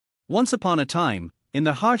Once upon a time, in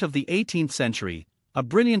the heart of the 18th century, a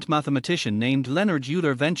brilliant mathematician named Leonhard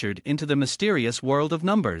Euler ventured into the mysterious world of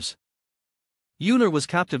numbers. Euler was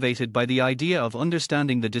captivated by the idea of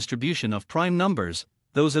understanding the distribution of prime numbers,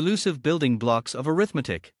 those elusive building blocks of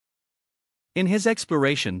arithmetic. In his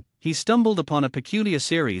exploration, he stumbled upon a peculiar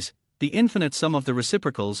series, the infinite sum of the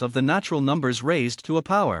reciprocals of the natural numbers raised to a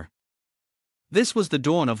power. This was the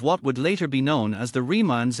dawn of what would later be known as the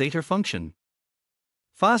Riemann zeta function.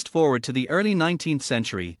 Fast forward to the early 19th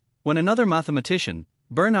century, when another mathematician,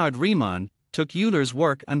 Bernhard Riemann, took Euler's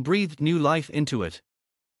work and breathed new life into it.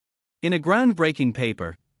 In a groundbreaking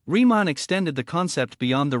paper, Riemann extended the concept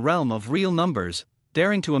beyond the realm of real numbers,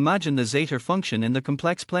 daring to imagine the zeta function in the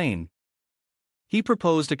complex plane. He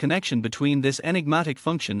proposed a connection between this enigmatic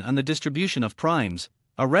function and the distribution of primes,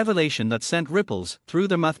 a revelation that sent ripples through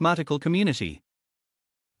the mathematical community.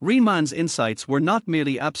 Riemann's insights were not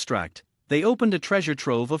merely abstract, they opened a treasure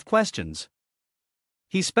trove of questions.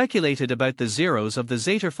 He speculated about the zeros of the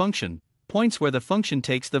zeta function, points where the function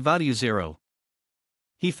takes the value 0.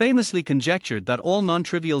 He famously conjectured that all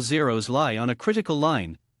non-trivial zeros lie on a critical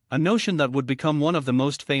line, a notion that would become one of the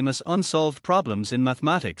most famous unsolved problems in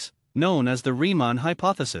mathematics, known as the Riemann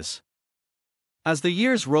Hypothesis. As the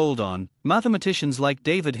years rolled on, mathematicians like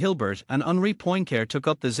David Hilbert and Henri Poincaré took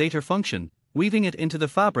up the zeta function, weaving it into the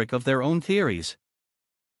fabric of their own theories.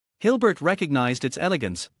 Hilbert recognized its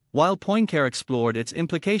elegance, while Poincaré explored its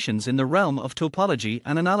implications in the realm of topology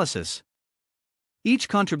and analysis. Each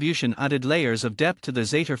contribution added layers of depth to the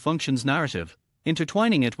zeta function's narrative,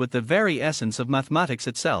 intertwining it with the very essence of mathematics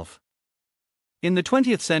itself. In the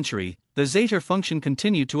 20th century, the zeta function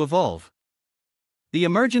continued to evolve. The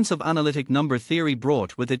emergence of analytic number theory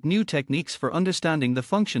brought with it new techniques for understanding the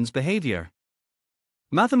function's behavior.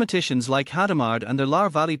 Mathematicians like Hadamard and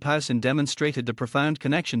Vallee demonstrated the profound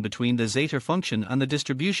connection between the zeta function and the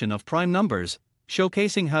distribution of prime numbers,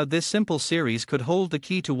 showcasing how this simple series could hold the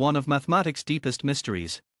key to one of mathematics' deepest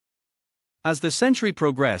mysteries. As the century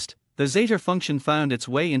progressed, the zeta function found its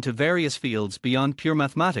way into various fields beyond pure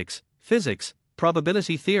mathematics, physics,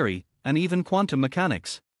 probability theory, and even quantum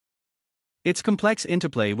mechanics. Its complex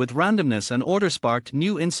interplay with randomness and order sparked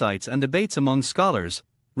new insights and debates among scholars,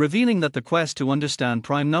 revealing that the quest to understand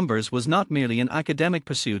prime numbers was not merely an academic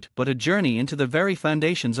pursuit but a journey into the very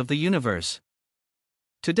foundations of the universe.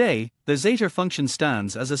 Today, the zeta function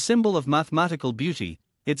stands as a symbol of mathematical beauty,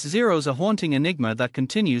 its zeros a haunting enigma that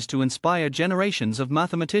continues to inspire generations of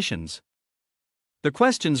mathematicians. The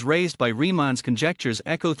questions raised by Riemann's conjectures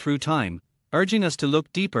echo through time, urging us to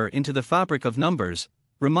look deeper into the fabric of numbers,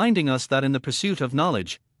 reminding us that in the pursuit of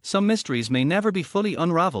knowledge, some mysteries may never be fully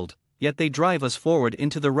unraveled, yet they drive us forward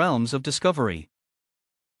into the realms of discovery.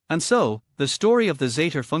 And so, the story of the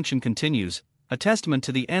zeta function continues, a testament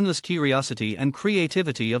to the endless curiosity and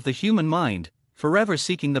creativity of the human mind, forever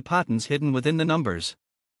seeking the patterns hidden within the numbers.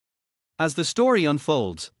 As the story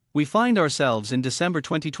unfolds, we find ourselves in December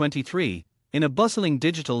 2023, in a bustling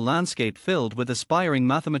digital landscape filled with aspiring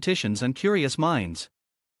mathematicians and curious minds.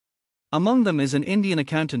 Among them is an Indian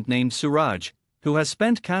accountant named Suraj, who has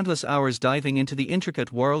spent countless hours diving into the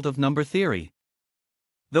intricate world of number theory.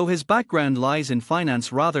 Though his background lies in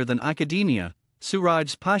finance rather than academia,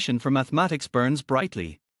 Suraj's passion for mathematics burns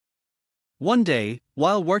brightly. One day,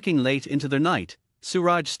 while working late into the night,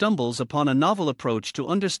 Suraj stumbles upon a novel approach to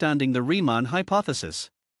understanding the Riemann hypothesis.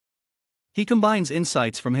 He combines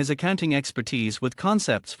insights from his accounting expertise with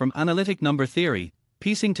concepts from analytic number theory,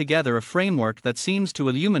 piecing together a framework that seems to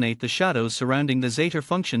illuminate the shadows surrounding the zeta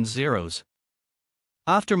function's zeros.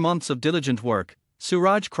 After months of diligent work,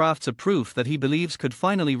 Suraj crafts a proof that he believes could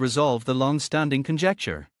finally resolve the long-standing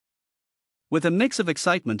conjecture. With a mix of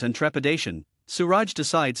excitement and trepidation, Suraj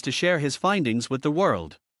decides to share his findings with the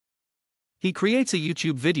world. He creates a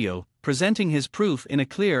YouTube video, presenting his proof in a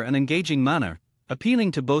clear and engaging manner,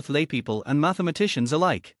 appealing to both laypeople and mathematicians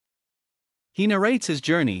alike. He narrates his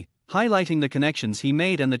journey, highlighting the connections he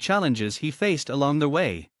made and the challenges he faced along the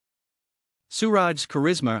way. Suraj's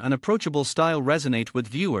charisma and approachable style resonate with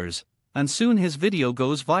viewers, and soon his video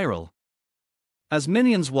goes viral. As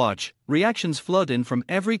millions watch, reactions flood in from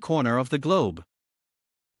every corner of the globe.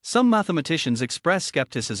 Some mathematicians express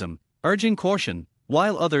skepticism, urging caution,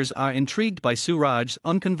 while others are intrigued by Suraj's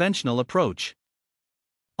unconventional approach.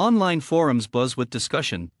 Online forums buzz with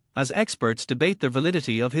discussion, as experts debate the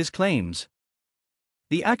validity of his claims.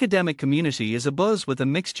 The academic community is abuzz with a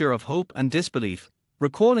mixture of hope and disbelief,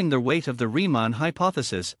 recalling the weight of the Riemann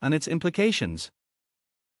hypothesis and its implications.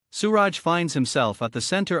 Suraj finds himself at the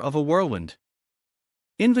center of a whirlwind.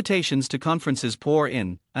 Invitations to conferences pour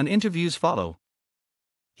in, and interviews follow.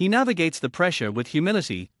 He navigates the pressure with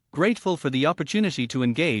humility, grateful for the opportunity to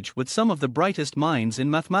engage with some of the brightest minds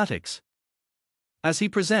in mathematics. As he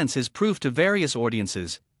presents his proof to various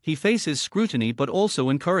audiences, he faces scrutiny but also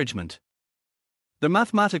encouragement. The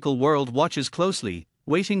mathematical world watches closely,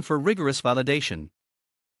 waiting for rigorous validation.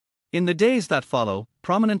 In the days that follow,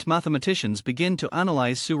 prominent mathematicians begin to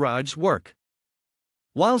analyze Suraj's work.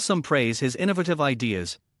 While some praise his innovative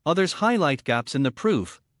ideas, others highlight gaps in the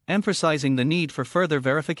proof, emphasizing the need for further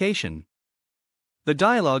verification. The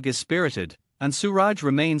dialogue is spirited, and Suraj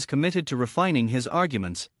remains committed to refining his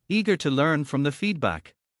arguments, eager to learn from the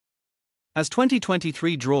feedback. As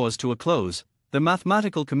 2023 draws to a close, the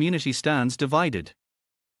mathematical community stands divided.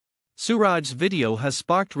 Suraj's video has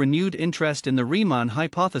sparked renewed interest in the Riemann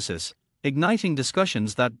hypothesis, igniting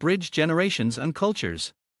discussions that bridge generations and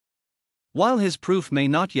cultures. While his proof may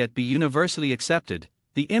not yet be universally accepted,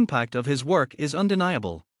 the impact of his work is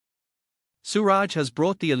undeniable. Suraj has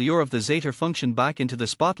brought the allure of the zeta function back into the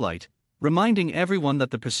spotlight, reminding everyone that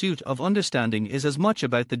the pursuit of understanding is as much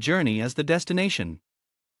about the journey as the destination.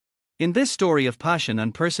 In this story of passion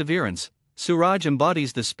and perseverance, Suraj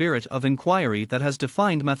embodies the spirit of inquiry that has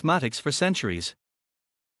defined mathematics for centuries.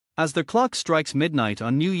 As the clock strikes midnight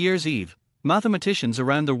on New Year's Eve, mathematicians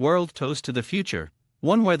around the world toast to the future,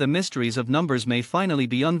 one where the mysteries of numbers may finally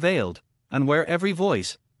be unveiled, and where every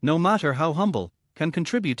voice, no matter how humble, can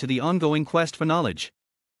contribute to the ongoing quest for knowledge.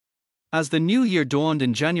 As the new year dawned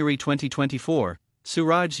in January 2024,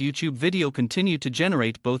 Suraj's YouTube video continued to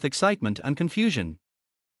generate both excitement and confusion.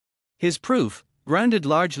 His proof, grounded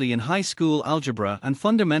largely in high school algebra and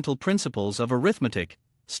fundamental principles of arithmetic,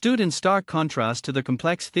 stood in stark contrast to the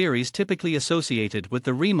complex theories typically associated with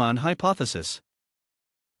the Riemann hypothesis.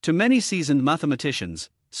 To many seasoned mathematicians,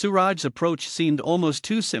 Suraj's approach seemed almost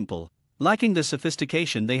too simple, lacking the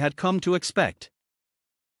sophistication they had come to expect.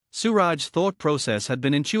 Suraj's thought process had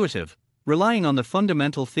been intuitive, relying on the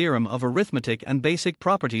fundamental theorem of arithmetic and basic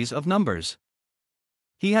properties of numbers.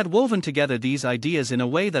 He had woven together these ideas in a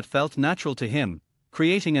way that felt natural to him,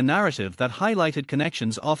 creating a narrative that highlighted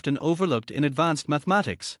connections often overlooked in advanced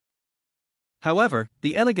mathematics. However,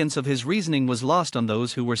 the elegance of his reasoning was lost on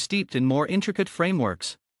those who were steeped in more intricate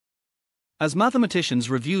frameworks. As mathematicians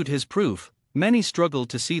reviewed his proof, many struggled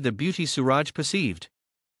to see the beauty Suraj perceived.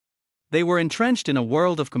 They were entrenched in a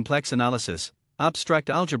world of complex analysis, abstract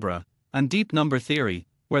algebra, and deep number theory,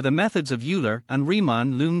 where the methods of Euler and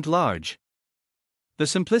Riemann loomed large. The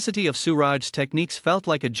simplicity of Suraj's techniques felt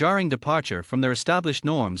like a jarring departure from their established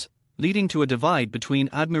norms, leading to a divide between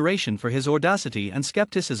admiration for his audacity and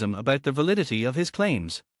skepticism about the validity of his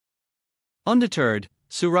claims. Undeterred,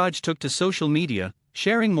 Suraj took to social media,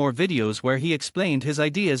 sharing more videos where he explained his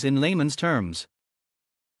ideas in layman's terms.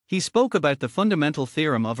 He spoke about the fundamental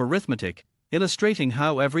theorem of arithmetic, illustrating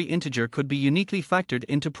how every integer could be uniquely factored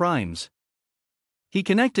into primes. He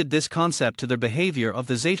connected this concept to the behavior of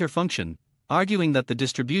the zeta function, arguing that the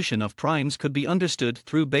distribution of primes could be understood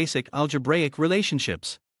through basic algebraic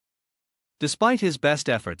relationships. Despite his best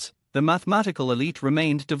efforts, the mathematical elite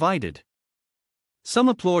remained divided. Some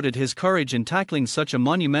applauded his courage in tackling such a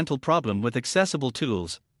monumental problem with accessible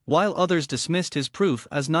tools, while others dismissed his proof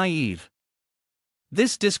as naive.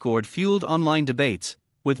 This discord fueled online debates,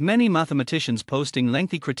 with many mathematicians posting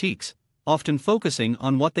lengthy critiques, often focusing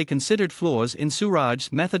on what they considered flaws in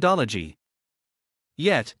Suraj's methodology.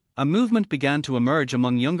 Yet, a movement began to emerge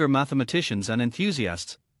among younger mathematicians and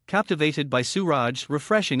enthusiasts, captivated by Suraj's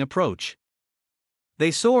refreshing approach.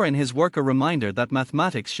 They saw in his work a reminder that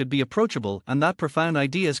mathematics should be approachable and that profound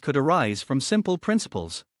ideas could arise from simple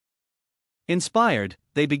principles. Inspired,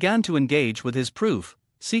 they began to engage with his proof,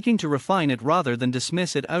 seeking to refine it rather than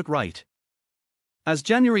dismiss it outright. As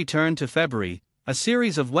January turned to February, a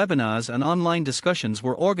series of webinars and online discussions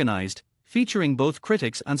were organized, featuring both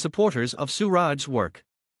critics and supporters of Suraj's work.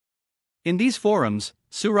 In these forums,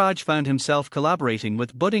 Suraj found himself collaborating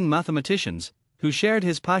with budding mathematicians, who shared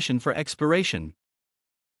his passion for exploration.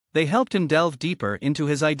 They helped him delve deeper into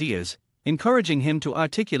his ideas, encouraging him to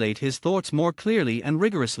articulate his thoughts more clearly and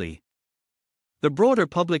rigorously. The broader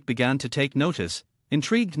public began to take notice,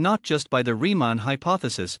 intrigued not just by the Riemann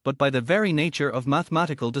hypothesis but by the very nature of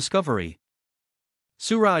mathematical discovery.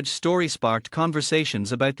 Suraj's story sparked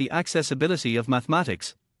conversations about the accessibility of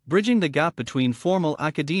mathematics, bridging the gap between formal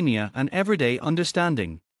academia and everyday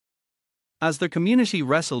understanding. As the community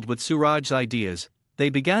wrestled with Suraj's ideas, they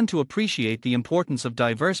began to appreciate the importance of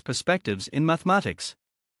diverse perspectives in mathematics.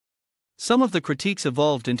 Some of the critiques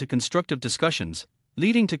evolved into constructive discussions,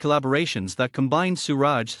 leading to collaborations that combined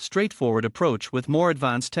Suraj's straightforward approach with more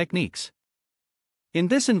advanced techniques. In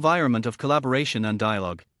this environment of collaboration and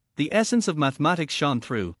dialogue, the essence of mathematics shone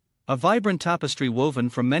through, a vibrant tapestry woven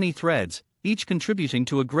from many threads, each contributing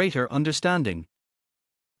to a greater understanding.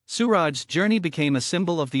 Suraj's journey became a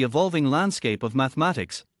symbol of the evolving landscape of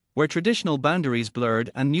mathematics, where traditional boundaries blurred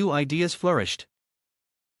and new ideas flourished.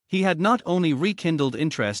 He had not only rekindled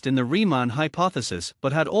interest in the Riemann hypothesis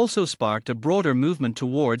but had also sparked a broader movement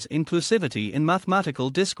towards inclusivity in mathematical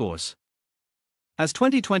discourse. As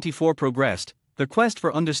 2024 progressed, the quest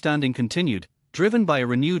for understanding continued, driven by a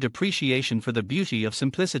renewed appreciation for the beauty of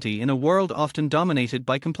simplicity in a world often dominated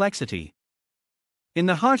by complexity. In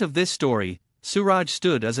the heart of this story, Suraj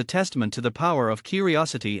stood as a testament to the power of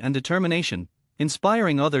curiosity and determination,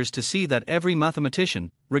 inspiring others to see that every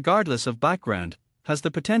mathematician, regardless of background, has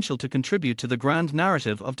the potential to contribute to the grand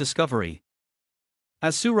narrative of discovery.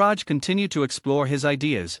 As Suraj continued to explore his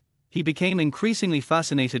ideas, he became increasingly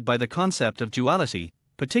fascinated by the concept of duality,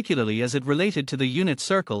 particularly as it related to the unit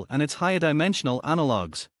circle and its high-dimensional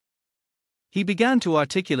analogues. He began to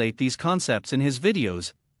articulate these concepts in his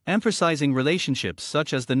videos, emphasizing relationships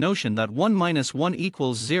such as the notion that 1 minus 1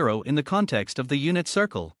 equals 0 in the context of the unit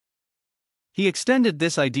circle. He extended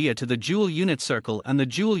this idea to the dual unit circle and the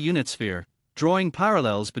dual unit sphere, drawing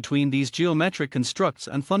parallels between these geometric constructs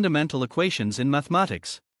and fundamental equations in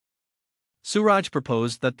mathematics. Suraj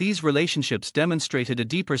proposed that these relationships demonstrated a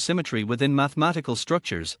deeper symmetry within mathematical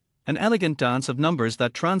structures, an elegant dance of numbers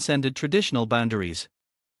that transcended traditional boundaries.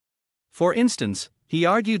 For instance, he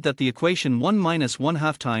argued that the equation 1 minus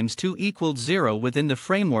 1/2 times 2 equals 0 within the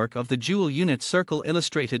framework of the dual unit circle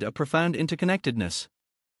illustrated a profound interconnectedness.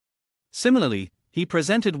 Similarly, he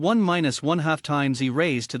presented 1 minus 1/2 times e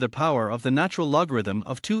raised to the power of the natural logarithm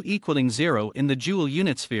of 2 equaling 0 in the dual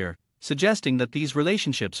unit sphere, suggesting that these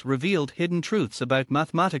relationships revealed hidden truths about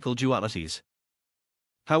mathematical dualities.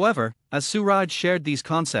 However, as Suraj shared these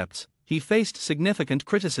concepts, he faced significant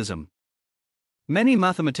criticism. Many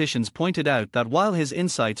mathematicians pointed out that while his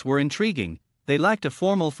insights were intriguing, they lacked a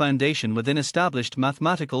formal foundation within established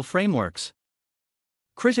mathematical frameworks.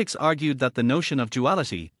 Critics argued that the notion of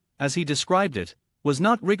duality, as he described it, was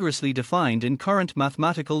not rigorously defined in current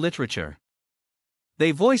mathematical literature.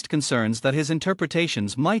 They voiced concerns that his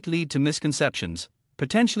interpretations might lead to misconceptions,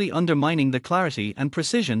 potentially undermining the clarity and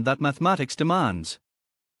precision that mathematics demands.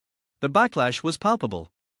 The backlash was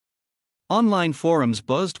palpable. Online forums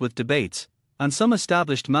buzzed with debates, and some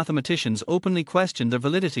established mathematicians openly questioned the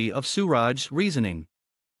validity of Suraj's reasoning.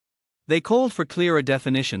 They called for clearer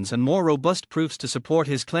definitions and more robust proofs to support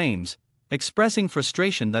his claims, expressing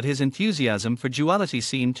frustration that his enthusiasm for duality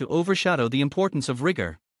seemed to overshadow the importance of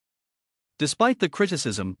rigor. Despite the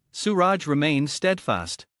criticism, Suraj remained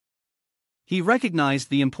steadfast. He recognized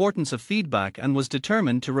the importance of feedback and was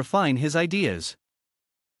determined to refine his ideas.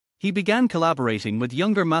 He began collaborating with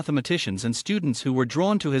younger mathematicians and students who were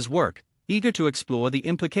drawn to his work, eager to explore the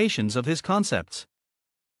implications of his concepts.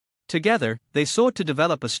 Together, they sought to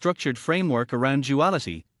develop a structured framework around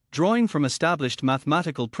duality, drawing from established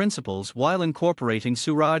mathematical principles while incorporating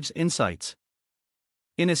Suraj's insights.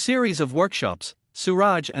 In a series of workshops,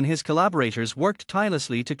 Suraj and his collaborators worked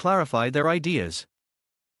tirelessly to clarify their ideas.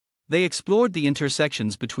 They explored the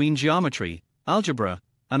intersections between geometry, algebra,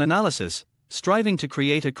 and analysis, striving to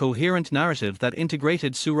create a coherent narrative that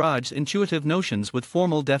integrated Suraj's intuitive notions with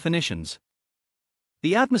formal definitions.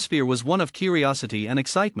 The atmosphere was one of curiosity and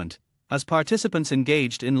excitement, as participants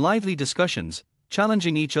engaged in lively discussions,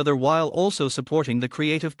 challenging each other while also supporting the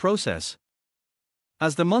creative process.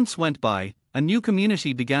 As the months went by, a new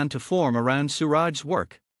community began to form around Suraj's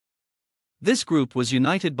work. This group was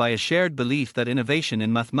united by a shared belief that innovation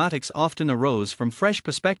in mathematics often arose from fresh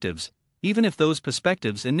perspectives, even if those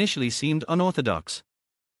perspectives initially seemed unorthodox.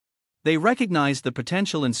 They recognized the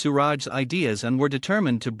potential in Suraj's ideas and were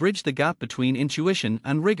determined to bridge the gap between intuition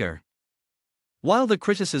and rigor. While the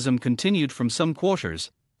criticism continued from some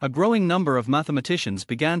quarters, a growing number of mathematicians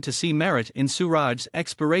began to see merit in Suraj's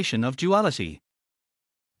exploration of duality.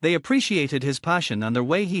 They appreciated his passion and the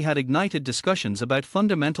way he had ignited discussions about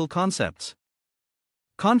fundamental concepts.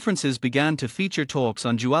 Conferences began to feature talks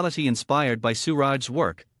on duality inspired by Suraj's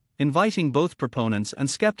work, inviting both proponents and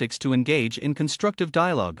skeptics to engage in constructive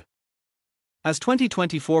dialogue. As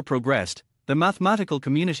 2024 progressed, the mathematical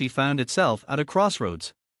community found itself at a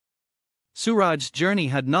crossroads. Suraj's journey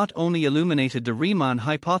had not only illuminated the Riemann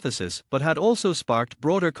hypothesis but had also sparked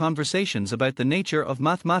broader conversations about the nature of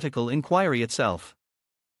mathematical inquiry itself.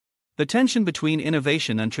 The tension between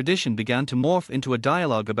innovation and tradition began to morph into a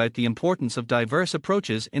dialogue about the importance of diverse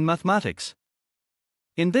approaches in mathematics.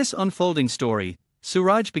 In this unfolding story,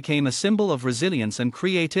 Suraj became a symbol of resilience and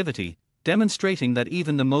creativity, demonstrating that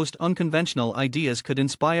even the most unconventional ideas could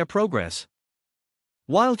inspire progress.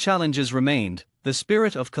 While challenges remained, the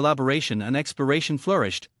spirit of collaboration and exploration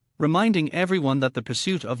flourished, reminding everyone that the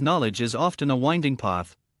pursuit of knowledge is often a winding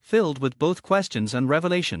path, filled with both questions and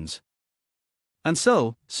revelations. And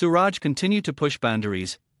so, Suraj continued to push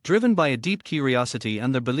boundaries, driven by a deep curiosity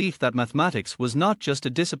and the belief that mathematics was not just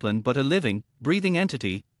a discipline but a living, breathing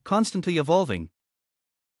entity, constantly evolving.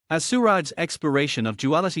 As Suraj's exploration of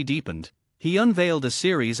duality deepened, he unveiled a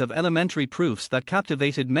series of elementary proofs that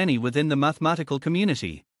captivated many within the mathematical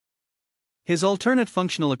community. His alternate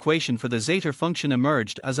functional equation for the zeta function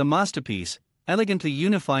emerged as a masterpiece, elegantly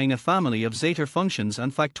unifying a family of zeta functions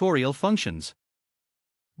and factorial functions.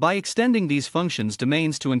 By extending these functions'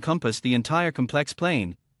 domains to encompass the entire complex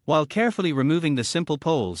plane, while carefully removing the simple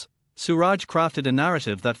poles, Suraj crafted a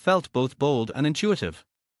narrative that felt both bold and intuitive.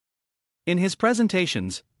 In his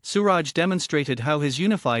presentations, Suraj demonstrated how his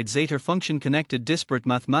unified zeta function connected disparate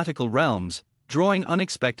mathematical realms, drawing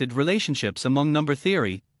unexpected relationships among number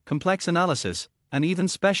theory, complex analysis, and even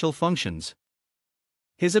special functions.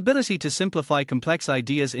 His ability to simplify complex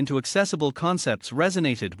ideas into accessible concepts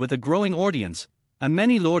resonated with a growing audience, and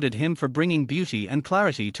many lauded him for bringing beauty and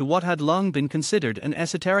clarity to what had long been considered an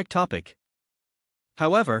esoteric topic.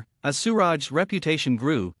 However, as Suraj's reputation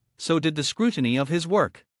grew, so did the scrutiny of his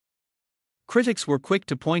work. Critics were quick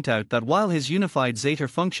to point out that while his unified zeta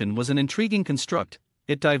function was an intriguing construct,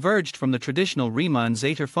 it diverged from the traditional Riemann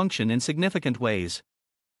zeta function in significant ways.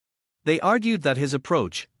 They argued that his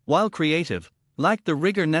approach, while creative, lacked the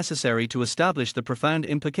rigor necessary to establish the profound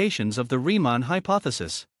implications of the Riemann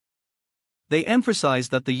hypothesis. They emphasized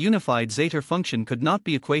that the unified zeta function could not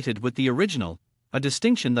be equated with the original, a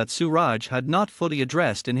distinction that Suraj had not fully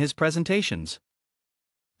addressed in his presentations.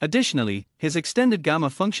 Additionally, his extended gamma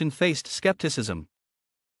function faced skepticism.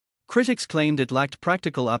 Critics claimed it lacked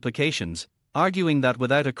practical applications, arguing that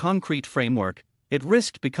without a concrete framework, it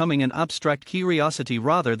risked becoming an abstract curiosity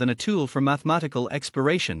rather than a tool for mathematical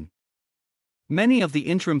exploration. Many of the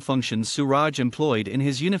interim functions Suraj employed in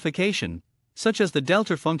his unification, such as the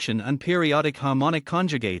delta function and periodic harmonic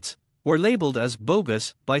conjugates, were labeled as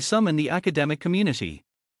bogus by some in the academic community.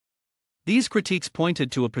 These critiques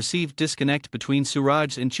pointed to a perceived disconnect between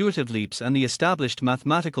Suraj's intuitive leaps and the established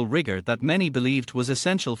mathematical rigor that many believed was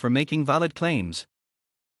essential for making valid claims.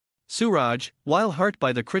 Suraj, while hurt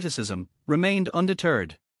by the criticism, remained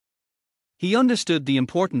undeterred. He understood the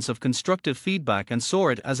importance of constructive feedback and saw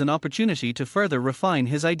it as an opportunity to further refine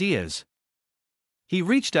his ideas. He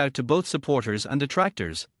reached out to both supporters and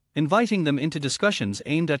detractors, inviting them into discussions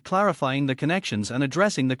aimed at clarifying the connections and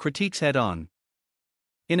addressing the critiques head-on.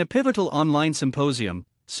 In a pivotal online symposium,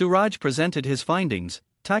 Suraj presented his findings,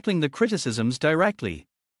 tackling the criticisms directly.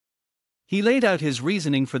 He laid out his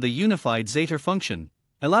reasoning for the unified zeta function,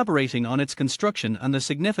 elaborating on its construction and the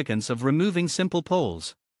significance of removing simple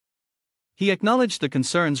poles. He acknowledged the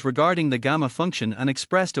concerns regarding the gamma function and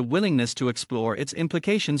expressed a willingness to explore its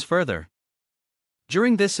implications further.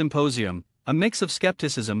 During this symposium, a mix of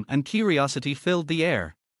skepticism and curiosity filled the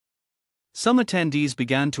air. Some attendees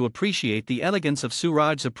began to appreciate the elegance of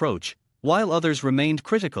Suraj's approach, while others remained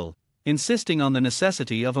critical, insisting on the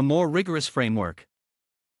necessity of a more rigorous framework.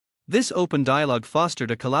 This open dialogue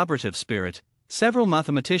fostered a collaborative spirit. Several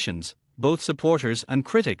mathematicians, both supporters and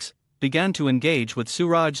critics, began to engage with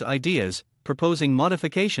Suraj's ideas, proposing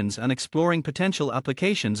modifications and exploring potential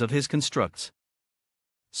applications of his constructs.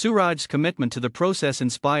 Suraj's commitment to the process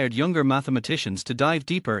inspired younger mathematicians to dive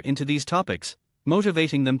deeper into these topics,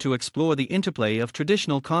 motivating them to explore the interplay of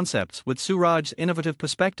traditional concepts with Suraj's innovative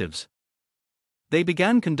perspectives. They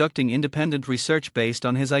began conducting independent research based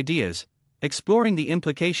on his ideas, exploring the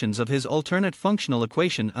implications of his alternate functional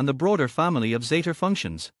equation and the broader family of zeta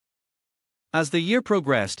functions. As the year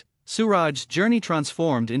progressed, Suraj's journey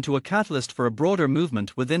transformed into a catalyst for a broader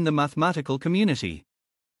movement within the mathematical community.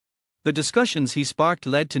 The discussions he sparked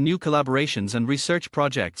led to new collaborations and research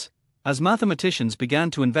projects, as mathematicians began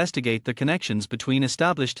to investigate the connections between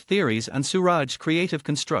established theories and Suraj's creative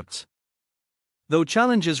constructs. Though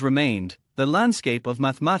challenges remained, the landscape of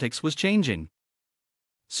mathematics was changing.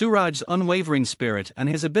 Suraj's unwavering spirit and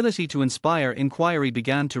his ability to inspire inquiry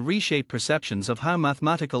began to reshape perceptions of how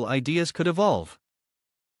mathematical ideas could evolve.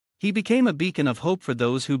 He became a beacon of hope for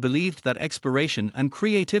those who believed that exploration and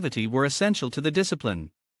creativity were essential to the discipline.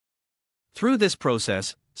 Through this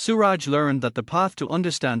process, Suraj learned that the path to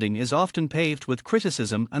understanding is often paved with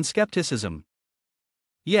criticism and skepticism.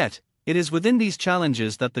 Yet, it is within these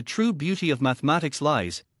challenges that the true beauty of mathematics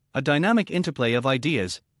lies, a dynamic interplay of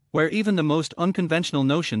ideas, where even the most unconventional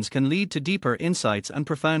notions can lead to deeper insights and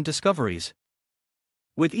profound discoveries.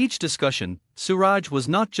 With each discussion, Suraj was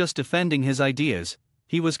not just defending his ideas,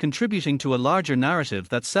 he was contributing to a larger narrative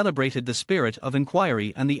that celebrated the spirit of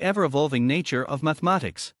inquiry and the ever-evolving nature of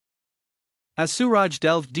mathematics. As Suraj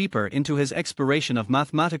delved deeper into his exploration of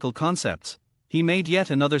mathematical concepts, he made yet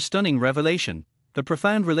another stunning revelation: the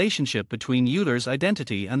profound relationship between Euler's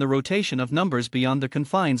identity and the rotation of numbers beyond the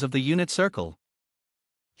confines of the unit circle.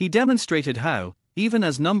 He demonstrated how, even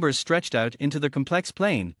as numbers stretched out into the complex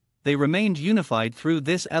plane, they remained unified through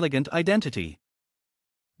this elegant identity.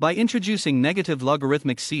 By introducing negative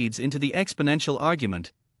logarithmic seeds into the exponential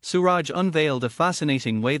argument, Suraj unveiled a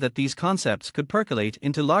fascinating way that these concepts could percolate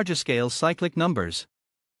into larger-scale cyclic numbers.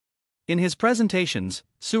 In his presentations,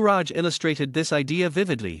 Suraj illustrated this idea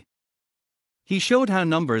vividly. He showed how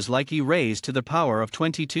numbers like e raised to the power of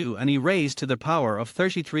 22 and e raised to the power of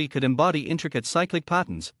 33 could embody intricate cyclic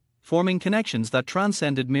patterns, forming connections that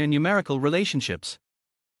transcended mere numerical relationships.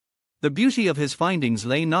 The beauty of his findings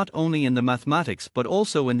lay not only in the mathematics but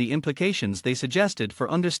also in the implications they suggested for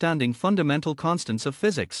understanding fundamental constants of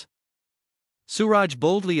physics. Suraj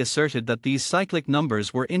boldly asserted that these cyclic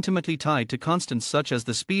numbers were intimately tied to constants such as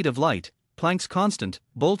the speed of light, Planck's constant,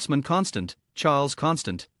 Boltzmann constant, Charles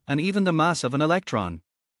constant, and even the mass of an electron.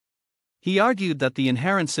 He argued that the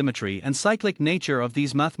inherent symmetry and cyclic nature of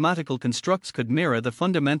these mathematical constructs could mirror the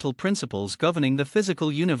fundamental principles governing the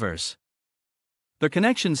physical universe. The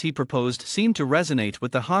connections he proposed seemed to resonate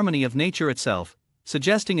with the harmony of nature itself,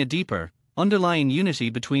 suggesting a deeper, underlying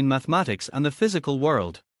unity between mathematics and the physical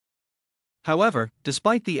world. However,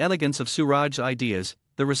 despite the elegance of Suraj's ideas,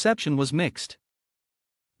 the reception was mixed.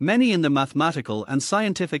 Many in the mathematical and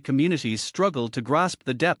scientific communities struggled to grasp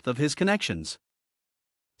the depth of his connections.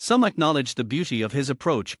 Some acknowledged the beauty of his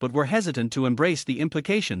approach but were hesitant to embrace the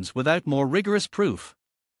implications without more rigorous proof.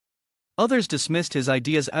 Others dismissed his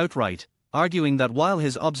ideas outright, arguing that while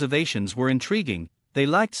his observations were intriguing, they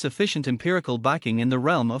lacked sufficient empirical backing in the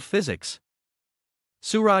realm of physics.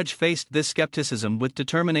 Suraj faced this skepticism with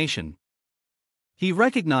determination. He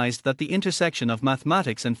recognized that the intersection of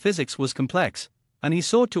mathematics and physics was complex, and he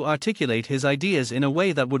sought to articulate his ideas in a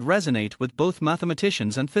way that would resonate with both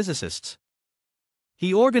mathematicians and physicists.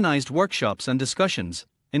 He organized workshops and discussions,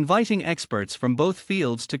 inviting experts from both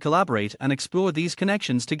fields to collaborate and explore these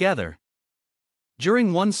connections together.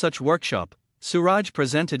 During one such workshop, Suraj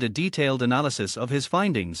presented a detailed analysis of his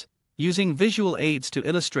findings, using visual aids to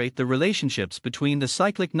illustrate the relationships between the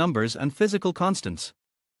cyclic numbers and physical constants.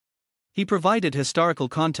 He provided historical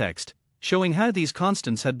context, showing how these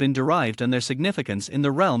constants had been derived and their significance in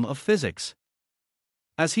the realm of physics.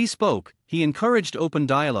 As he spoke, he encouraged open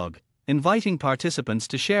dialogue, inviting participants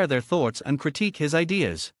to share their thoughts and critique his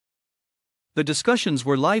ideas. The discussions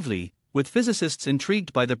were lively, with physicists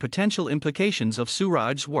intrigued by the potential implications of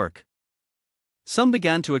Suraj's work. Some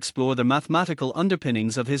began to explore the mathematical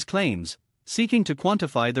underpinnings of his claims, seeking to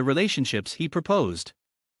quantify the relationships he proposed.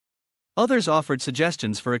 Others offered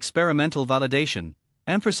suggestions for experimental validation,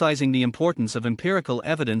 emphasizing the importance of empirical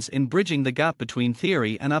evidence in bridging the gap between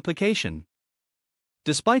theory and application.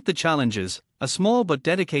 Despite the challenges, a small but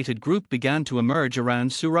dedicated group began to emerge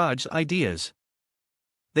around Suraj's ideas.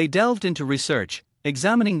 They delved into research,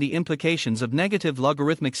 examining the implications of negative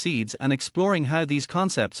logarithmic seeds and exploring how these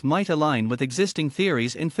concepts might align with existing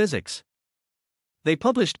theories in physics. They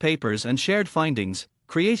published papers and shared findings,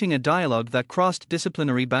 creating a dialogue that crossed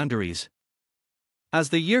disciplinary boundaries. As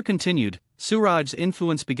the year continued, Suraj's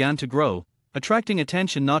influence began to grow, attracting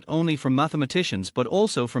attention not only from mathematicians but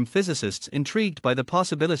also from physicists intrigued by the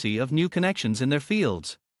possibility of new connections in their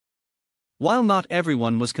fields. While not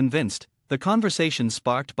everyone was convinced, the conversation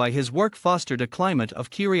sparked by his work fostered a climate of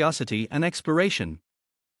curiosity and exploration.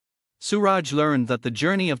 Suraj learned that the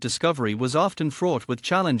journey of discovery was often fraught with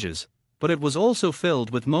challenges, but it was also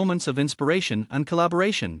filled with moments of inspiration and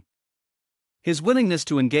collaboration. His willingness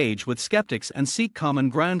to engage with skeptics and seek common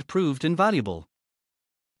ground proved invaluable.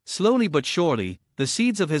 Slowly but surely, the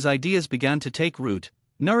seeds of his ideas began to take root,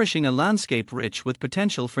 nourishing a landscape rich with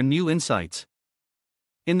potential for new insights.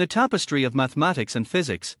 In the tapestry of mathematics and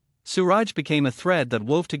physics, Suraj became a thread that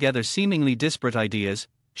wove together seemingly disparate ideas,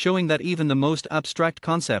 showing that even the most abstract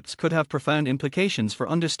concepts could have profound implications for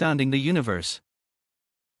understanding the universe.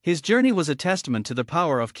 His journey was a testament to the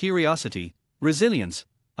power of curiosity, resilience,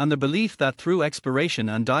 and the belief that through exploration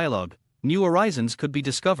and dialogue, new horizons could be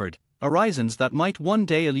discovered, horizons that might one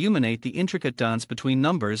day illuminate the intricate dance between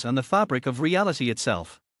numbers and the fabric of reality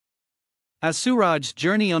itself. As Suraj's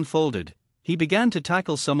journey unfolded, he began to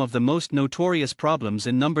tackle some of the most notorious problems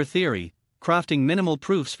in number theory, crafting minimal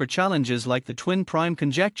proofs for challenges like the twin prime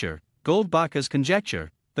conjecture, Gold-Bacha's conjecture,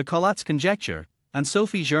 the collatz conjecture, and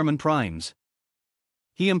Sophie-Germain primes.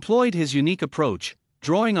 He employed his unique approach,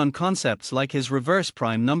 drawing on concepts like his reverse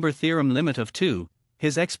prime number theorem limit of 2,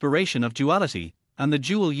 his exploration of duality, and the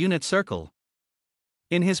dual unit circle.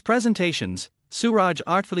 In his presentations, Suraj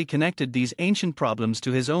artfully connected these ancient problems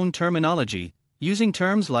to his own terminology, using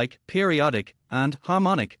terms like periodic and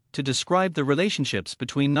harmonic to describe the relationships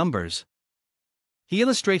between numbers. He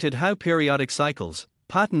illustrated how periodic cycles,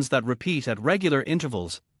 patterns that repeat at regular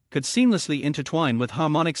intervals, could seamlessly intertwine with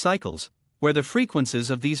harmonic cycles, where the frequencies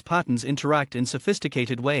of these patterns interact in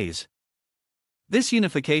sophisticated ways. This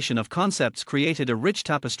unification of concepts created a rich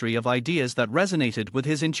tapestry of ideas that resonated with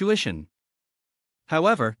his intuition.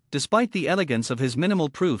 However, despite the elegance of his minimal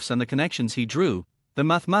proofs and the connections he drew, the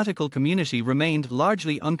mathematical community remained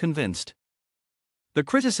largely unconvinced. The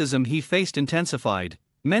criticism he faced intensified.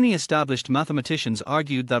 Many established mathematicians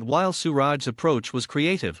argued that while Suraj's approach was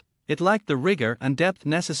creative, it lacked the rigor and depth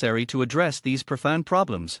necessary to address these profound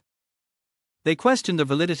problems. They questioned the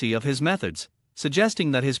validity of his methods,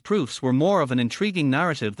 suggesting that his proofs were more of an intriguing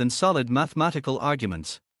narrative than solid mathematical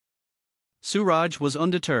arguments. Suraj was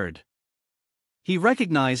undeterred. He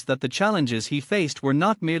recognized that the challenges he faced were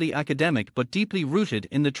not merely academic but deeply rooted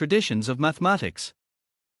in the traditions of mathematics.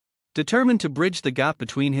 Determined to bridge the gap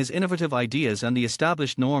between his innovative ideas and the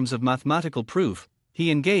established norms of mathematical proof, he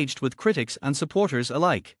engaged with critics and supporters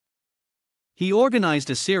alike. He organized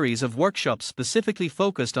a series of workshops specifically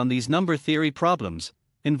focused on these number theory problems,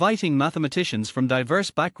 inviting mathematicians from diverse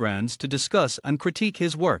backgrounds to discuss and critique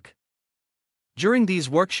his work. During these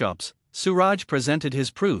workshops, Suraj presented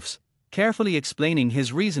his proofs, carefully explaining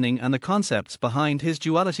his reasoning and the concepts behind his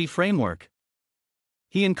duality framework.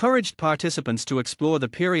 He encouraged participants to explore the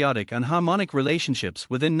periodic and harmonic relationships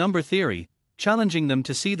within number theory, challenging them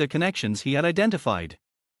to see the connections he had identified.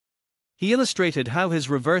 He illustrated how his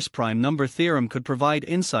reverse prime number theorem could provide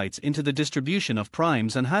insights into the distribution of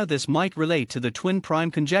primes and how this might relate to the twin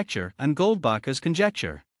prime conjecture and Goldbacher's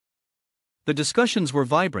conjecture. The discussions were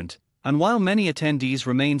vibrant, and while many attendees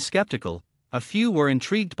remained skeptical, a few were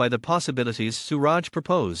intrigued by the possibilities Suraj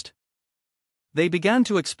proposed. They began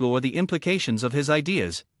to explore the implications of his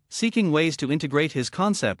ideas, seeking ways to integrate his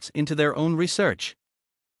concepts into their own research.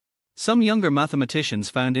 Some younger mathematicians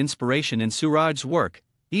found inspiration in Suraj's work,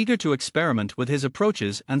 eager to experiment with his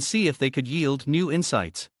approaches and see if they could yield new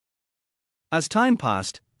insights. As time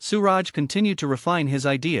passed, Suraj continued to refine his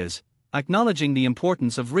ideas, acknowledging the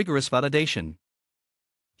importance of rigorous validation.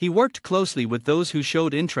 He worked closely with those who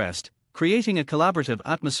showed interest, creating a collaborative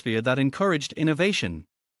atmosphere that encouraged innovation.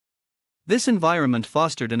 This environment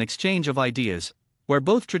fostered an exchange of ideas, where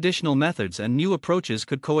both traditional methods and new approaches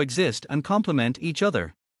could coexist and complement each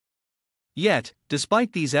other. Yet,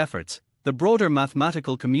 despite these efforts, the broader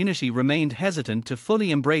mathematical community remained hesitant to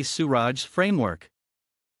fully embrace Suraj's framework.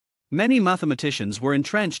 Many mathematicians were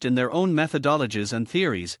entrenched in their own methodologies and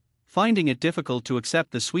theories, finding it difficult to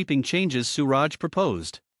accept the sweeping changes Suraj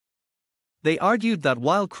proposed. They argued that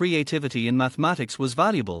while creativity in mathematics was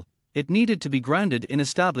valuable, it needed to be grounded in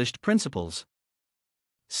established principles.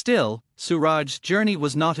 Still, Suraj's journey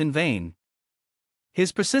was not in vain.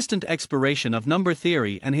 His persistent exploration of number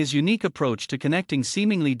theory and his unique approach to connecting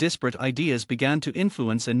seemingly disparate ideas began to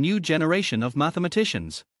influence a new generation of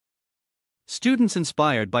mathematicians. Students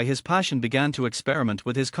inspired by his passion began to experiment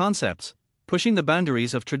with his concepts, pushing the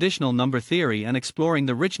boundaries of traditional number theory and exploring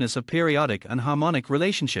the richness of periodic and harmonic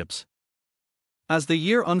relationships. As the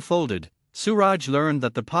year unfolded, Suraj learned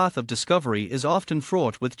that the path of discovery is often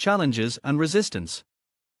fraught with challenges and resistance.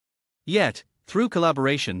 Yet, through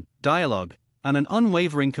collaboration, dialogue, and an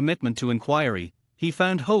unwavering commitment to inquiry, he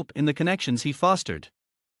found hope in the connections he fostered.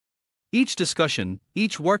 Each discussion,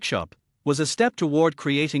 each workshop, was a step toward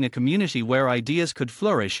creating a community where ideas could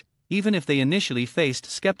flourish, even if they initially faced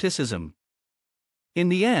skepticism. In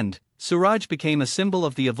the end, Suraj became a symbol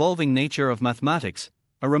of the evolving nature of mathematics,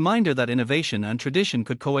 a reminder that innovation and tradition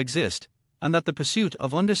could coexist, and that the pursuit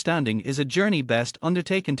of understanding is a journey best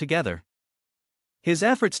undertaken together. His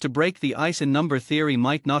efforts to break the ice in number theory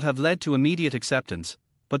might not have led to immediate acceptance,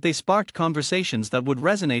 but they sparked conversations that would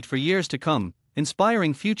resonate for years to come,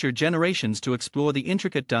 inspiring future generations to explore the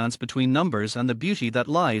intricate dance between numbers and the beauty that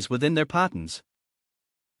lies within their patterns.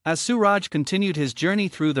 As Suraj continued his journey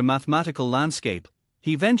through the mathematical landscape,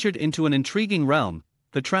 he ventured into an intriguing realm,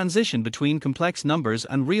 the transition between complex numbers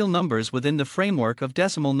and real numbers within the framework of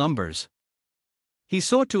decimal numbers. He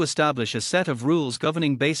sought to establish a set of rules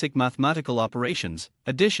governing basic mathematical operations,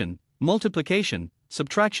 addition, multiplication,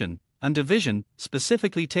 subtraction, and division,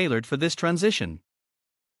 specifically tailored for this transition.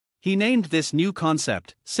 He named this new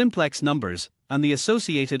concept simplex numbers, and the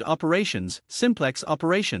associated operations simplex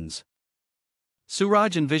operations.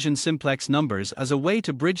 Suraj envisioned simplex numbers as a way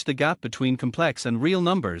to bridge the gap between complex and real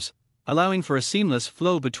numbers, allowing for a seamless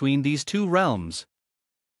flow between these two realms.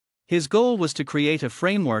 His goal was to create a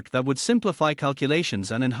framework that would simplify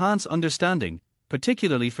calculations and enhance understanding,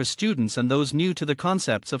 particularly for students and those new to the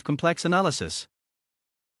concepts of complex analysis.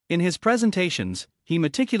 In his presentations, he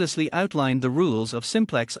meticulously outlined the rules of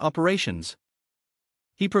simplex operations.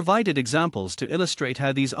 He provided examples to illustrate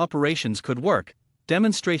how these operations could work,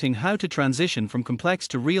 demonstrating how to transition from complex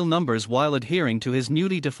to real numbers while adhering to his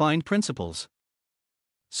newly defined principles.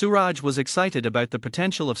 Suraj was excited about the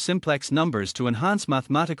potential of simplex numbers to enhance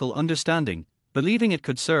mathematical understanding, believing it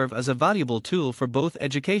could serve as a valuable tool for both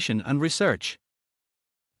education and research.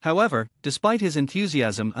 However, despite his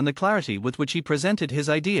enthusiasm and the clarity with which he presented his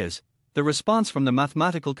ideas, the response from the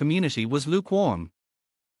mathematical community was lukewarm.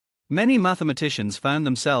 Many mathematicians found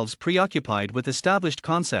themselves preoccupied with established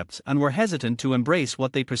concepts and were hesitant to embrace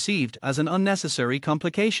what they perceived as an unnecessary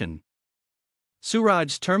complication.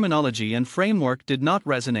 Suraj's terminology and framework did not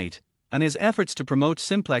resonate, and his efforts to promote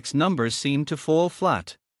simplex numbers seemed to fall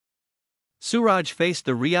flat. Suraj faced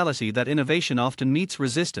the reality that innovation often meets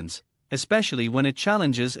resistance, especially when it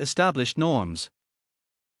challenges established norms.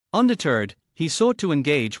 Undeterred, he sought to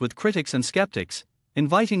engage with critics and skeptics,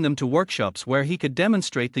 inviting them to workshops where he could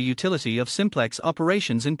demonstrate the utility of simplex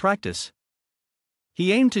operations in practice.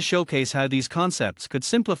 He aimed to showcase how these concepts could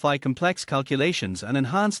simplify complex calculations and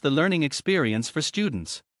enhance the learning experience for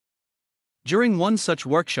students. During one such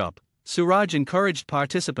workshop, Suraj encouraged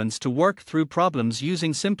participants to work through problems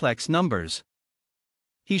using simplex numbers.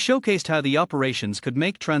 He showcased how the operations could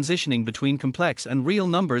make transitioning between complex and real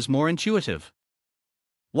numbers more intuitive.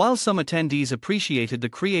 While some attendees appreciated the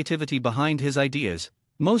creativity behind his ideas,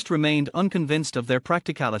 most remained unconvinced of their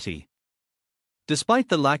practicality. Despite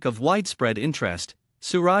the lack of widespread interest,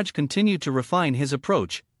 Suraj continued to refine his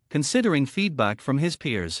approach, considering feedback from his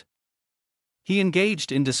peers. He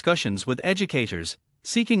engaged in discussions with educators,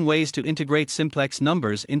 seeking ways to integrate simplex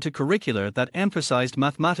numbers into curricula that emphasized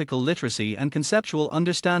mathematical literacy and conceptual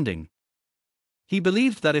understanding. He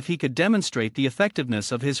believed that if he could demonstrate the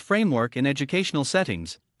effectiveness of his framework in educational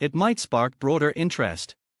settings, it might spark broader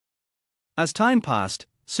interest. As time passed,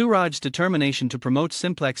 Suraj's determination to promote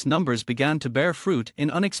simplex numbers began to bear fruit in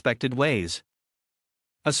unexpected ways.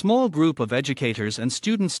 A small group of educators and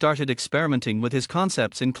students started experimenting with his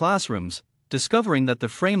concepts in classrooms, discovering that the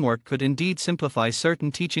framework could indeed simplify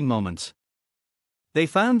certain teaching moments. They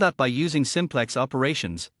found that by using simplex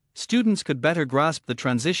operations, students could better grasp the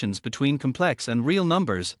transitions between complex and real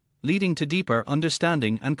numbers, leading to deeper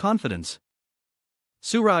understanding and confidence.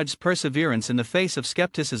 Suraj's perseverance in the face of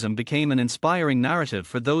skepticism became an inspiring narrative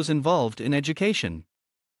for those involved in education.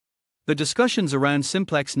 The discussions around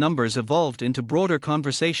simplex numbers evolved into broader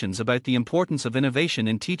conversations about the importance of innovation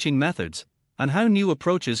in teaching methods, and how new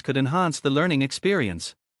approaches could enhance the learning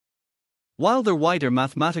experience. While the wider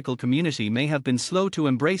mathematical community may have been slow to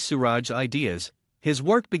embrace Suraj's ideas, his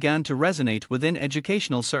work began to resonate within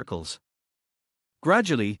educational circles.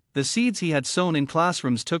 Gradually, the seeds he had sown in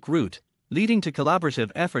classrooms took root, leading to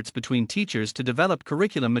collaborative efforts between teachers to develop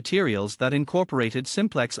curriculum materials that incorporated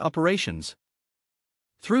simplex operations.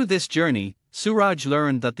 Through this journey, Suraj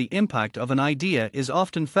learned that the impact of an idea is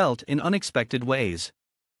often felt in unexpected ways.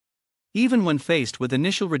 Even when faced with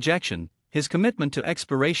initial rejection, his commitment to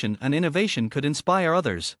exploration and innovation could inspire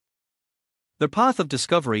others. The path of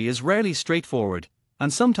discovery is rarely straightforward,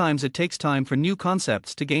 and sometimes it takes time for new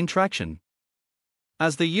concepts to gain traction.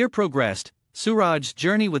 As the year progressed, Suraj's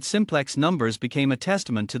journey with simplex numbers became a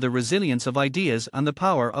testament to the resilience of ideas and the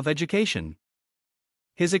power of education.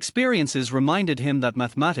 His experiences reminded him that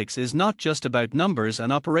mathematics is not just about numbers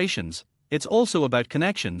and operations, it's also about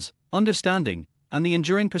connections, understanding, and the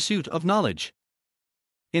enduring pursuit of knowledge.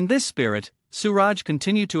 In this spirit, Suraj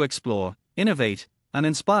continued to explore, innovate, and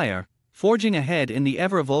inspire, forging ahead in the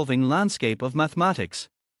ever-evolving landscape of mathematics.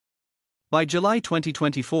 By July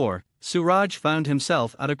 2024, Suraj found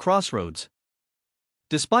himself at a crossroads.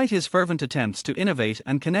 Despite his fervent attempts to innovate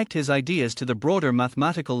and connect his ideas to the broader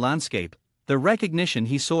mathematical landscape, the recognition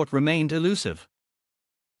he sought remained elusive.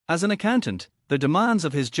 As an accountant, the demands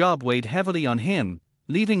of his job weighed heavily on him,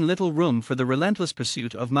 leaving little room for the relentless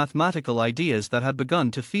pursuit of mathematical ideas that had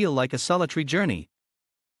begun to feel like a solitary journey.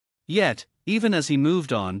 Yet, even as he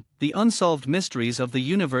moved on, the unsolved mysteries of the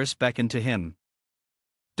universe beckoned to him.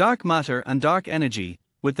 Dark matter and dark energy,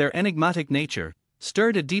 with their enigmatic nature,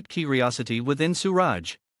 stirred a deep curiosity within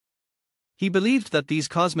Suraj. He believed that these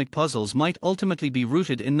cosmic puzzles might ultimately be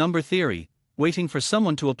rooted in number theory, waiting for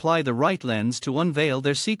someone to apply the right lens to unveil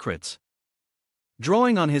their secrets.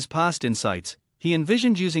 Drawing on his past insights, he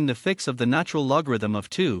envisioned using the fix of the natural logarithm of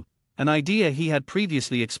 2, an idea he had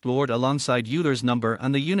previously explored alongside Euler's number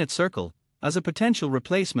and the unit circle, as a potential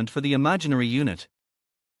replacement for the imaginary unit.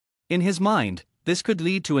 In his mind, this could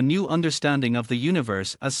lead to a new understanding of the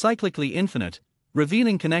universe as cyclically infinite,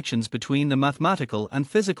 revealing connections between the mathematical and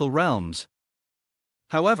physical realms.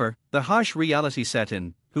 However, the harsh reality set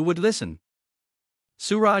in. Who would listen?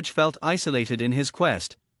 Suraj felt isolated in his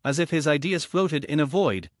quest, as if his ideas floated in a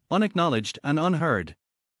void, unacknowledged and unheard.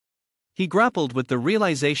 He grappled with the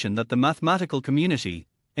realization that the mathematical community,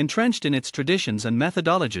 entrenched in its traditions and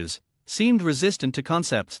methodologies, seemed resistant to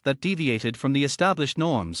concepts that deviated from the established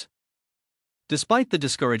norms. Despite the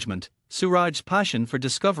discouragement, Suraj's passion for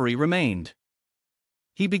discovery remained.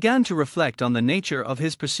 He began to reflect on the nature of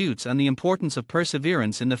his pursuits and the importance of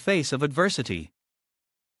perseverance in the face of adversity.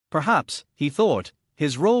 Perhaps, he thought,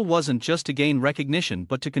 his role wasn't just to gain recognition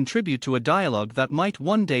but to contribute to a dialogue that might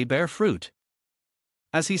one day bear fruit.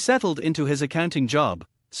 As he settled into his accounting job,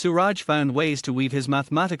 Suraj found ways to weave his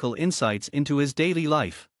mathematical insights into his daily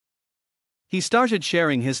life. He started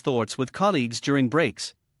sharing his thoughts with colleagues during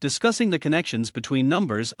breaks, discussing the connections between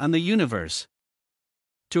numbers and the universe.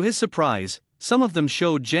 To his surprise, some of them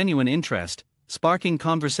showed genuine interest, sparking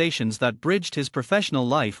conversations that bridged his professional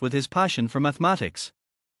life with his passion for mathematics.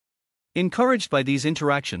 Encouraged by these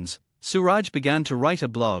interactions, Suraj began to write a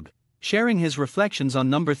blog, sharing his reflections on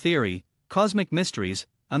number theory, cosmic mysteries,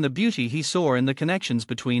 and the beauty he saw in the connections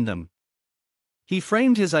between them. He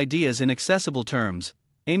framed his ideas in accessible terms,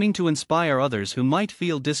 aiming to inspire others who might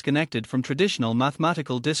feel disconnected from traditional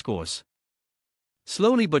mathematical discourse.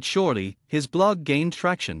 Slowly but surely, his blog gained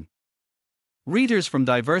traction. Readers from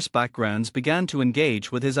diverse backgrounds began to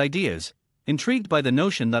engage with his ideas, intrigued by the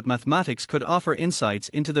notion that mathematics could offer insights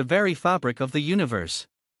into the very fabric of the universe.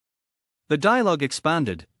 The dialogue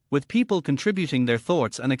expanded, with people contributing their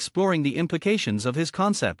thoughts and exploring the implications of his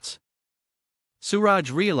concepts.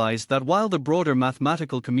 Suraj realized that while the broader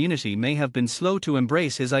mathematical community may have been slow to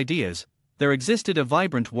embrace his ideas, there existed a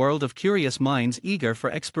vibrant world of curious minds eager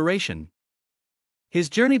for exploration. His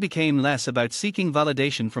journey became less about seeking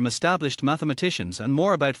validation from established mathematicians and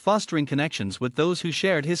more about fostering connections with those who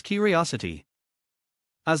shared his curiosity.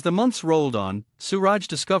 As the months rolled on, Suraj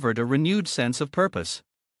discovered a renewed sense of purpose.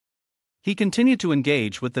 He continued to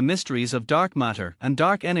engage with the mysteries of dark matter and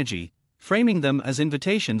dark energy, framing them as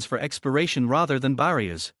invitations for exploration rather than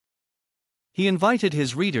barriers. He invited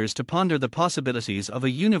his readers to ponder the possibilities of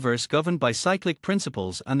a universe governed by cyclic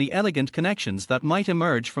principles and the elegant connections that might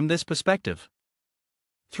emerge from this perspective.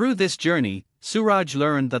 Through this journey, Suraj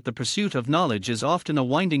learned that the pursuit of knowledge is often a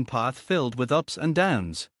winding path filled with ups and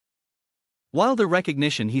downs. While the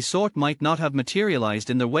recognition he sought might not have materialized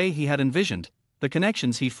in the way he had envisioned, the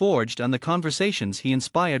connections he forged and the conversations he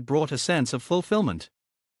inspired brought a sense of fulfillment.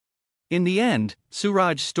 In the end,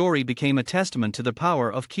 Suraj's story became a testament to the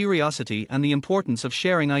power of curiosity and the importance of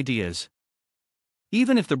sharing ideas.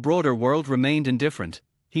 Even if the broader world remained indifferent,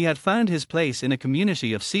 he had found his place in a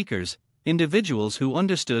community of seekers, individuals who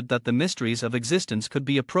understood that the mysteries of existence could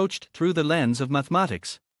be approached through the lens of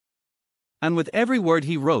mathematics. And with every word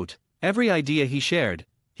he wrote, every idea he shared,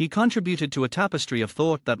 he contributed to a tapestry of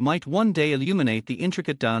thought that might one day illuminate the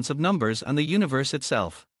intricate dance of numbers and the universe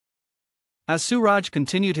itself. As Suraj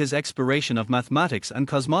continued his exploration of mathematics and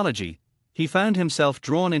cosmology, he found himself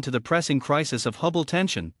drawn into the pressing crisis of Hubble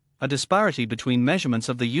tension, a disparity between measurements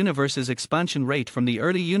of the universe's expansion rate from the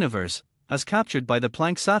early universe, as captured by the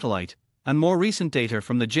Planck satellite, and more recent data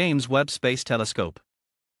from the James Webb Space Telescope.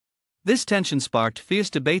 This tension sparked fierce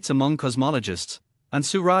debates among cosmologists, and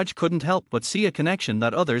Suraj couldn't help but see a connection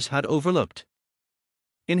that others had overlooked.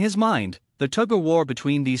 In his mind, the tug-of-war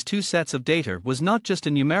between these two sets of data was not just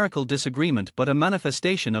a numerical disagreement but a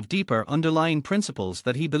manifestation of deeper underlying principles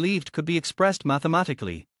that he believed could be expressed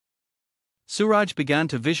mathematically. Suraj began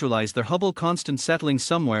to visualize the Hubble constant settling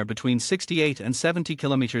somewhere between 68 and 70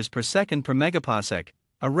 km per second per megaparsec,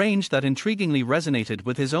 a range that intriguingly resonated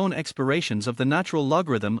with his own explorations of the natural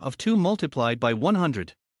logarithm of 2 multiplied by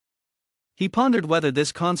 100. He pondered whether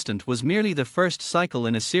this constant was merely the first cycle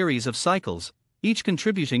in a series of cycles, each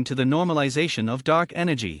contributing to the normalization of dark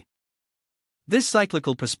energy. This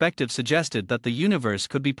cyclical perspective suggested that the universe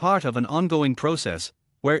could be part of an ongoing process,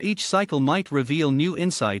 where each cycle might reveal new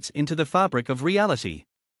insights into the fabric of reality.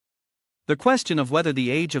 The question of whether the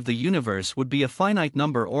age of the universe would be a finite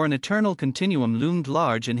number or an eternal continuum loomed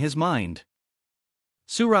large in his mind.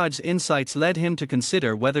 Suraj's insights led him to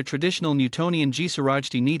consider whether traditional Newtonian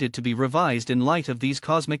Surajit needed to be revised in light of these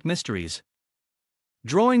cosmic mysteries.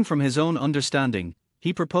 Drawing from his own understanding,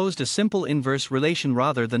 he proposed a simple inverse relation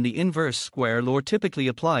rather than the inverse square law typically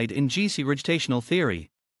applied in Surajitational theory.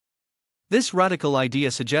 This radical idea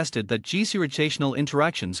suggested that Surajitational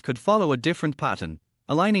interactions could follow a different pattern,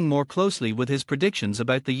 aligning more closely with his predictions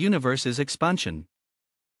about the universe's expansion.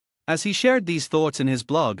 As he shared these thoughts in his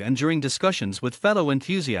blog and during discussions with fellow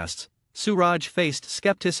enthusiasts, Suraj faced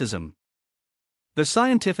skepticism. The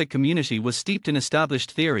scientific community was steeped in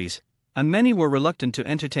established theories, and many were reluctant to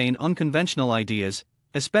entertain unconventional ideas,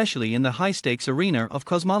 especially in the high-stakes arena of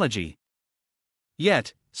cosmology.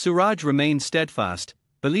 Yet, Suraj remained steadfast,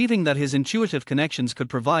 believing that his intuitive connections could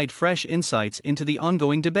provide fresh insights into the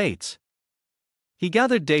ongoing debates. He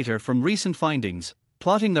gathered data from recent findings,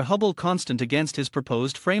 plotting the Hubble constant against his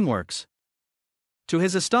proposed frameworks. To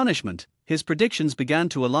his astonishment, his predictions began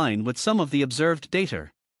to align with some of the observed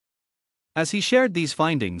data. As he shared these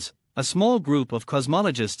findings, a small group of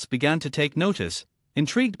cosmologists began to take notice,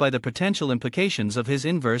 intrigued by the potential implications of his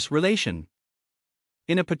inverse relation.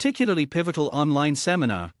 In a particularly pivotal online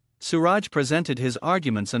seminar, Suraj presented his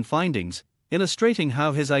arguments and findings, illustrating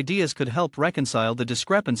how his ideas could help reconcile the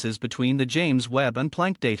discrepancies between the James Webb and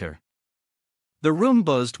Planck data. The room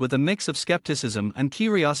buzzed with a mix of skepticism and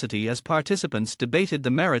curiosity as participants debated the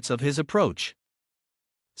merits of his approach.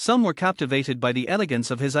 Some were captivated by the elegance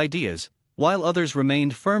of his ideas, while others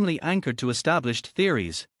remained firmly anchored to established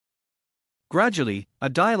theories. Gradually, a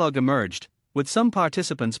dialogue emerged, with some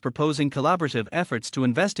participants proposing collaborative efforts to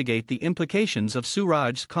investigate the implications of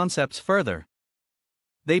Suraj's concepts further.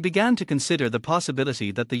 They began to consider the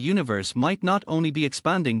possibility that the universe might not only be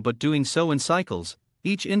expanding but doing so in cycles,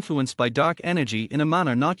 each influenced by dark energy in a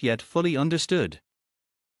manner not yet fully understood.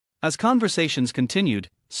 As conversations continued,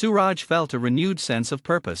 Suraj felt a renewed sense of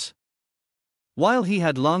purpose. While he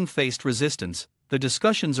had long faced resistance, the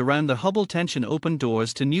discussions around the Hubble tension opened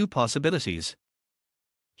doors to new possibilities.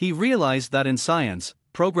 He realized that in science,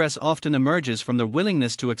 progress often emerges from the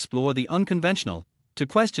willingness to explore the unconventional, to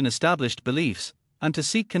question established beliefs, and to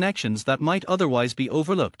seek connections that might otherwise be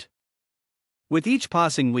overlooked. With each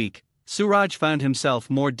passing week, Suraj found himself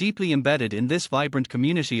more deeply embedded in this vibrant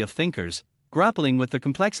community of thinkers, grappling with the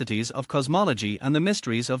complexities of cosmology and the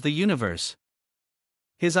mysteries of the universe.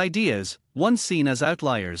 His ideas, once seen as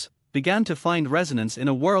outliers, began to find resonance in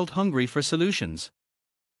a world hungry for solutions.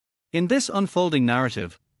 In this unfolding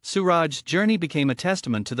narrative, Suraj's journey became a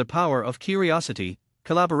testament to the power of curiosity,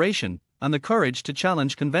 collaboration, and the courage to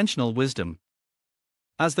challenge conventional wisdom.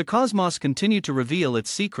 As the cosmos continued to reveal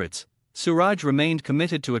its secrets, Suraj remained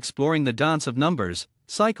committed to exploring the dance of numbers,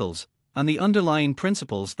 cycles, and the underlying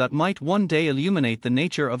principles that might one day illuminate the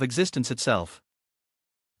nature of existence itself.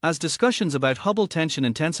 As discussions about Hubble tension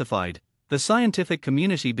intensified, the scientific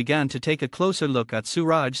community began to take a closer look at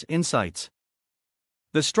Suraj's insights.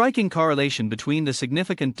 The striking correlation between the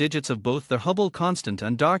significant digits of both the Hubble constant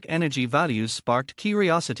and dark energy values sparked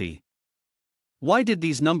curiosity. Why did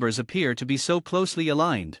these numbers appear to be so closely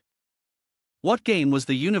aligned? What game was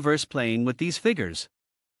the universe playing with these figures?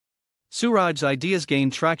 Suraj's ideas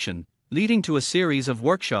gained traction, leading to a series of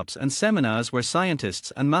workshops and seminars where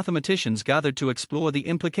scientists and mathematicians gathered to explore the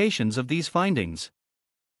implications of these findings.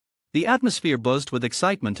 The atmosphere buzzed with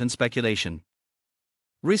excitement and speculation.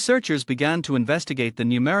 Researchers began to investigate the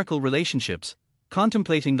numerical relationships,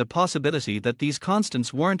 contemplating the possibility that these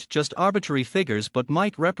constants weren't just arbitrary figures but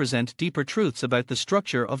might represent deeper truths about the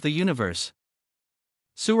structure of the universe.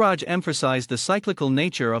 Suraj emphasized the cyclical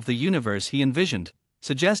nature of the universe he envisioned,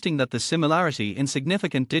 suggesting that the similarity in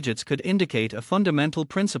significant digits could indicate a fundamental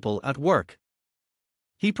principle at work.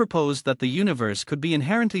 He proposed that the universe could be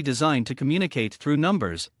inherently designed to communicate through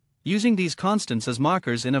numbers, using these constants as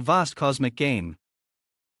markers in a vast cosmic game.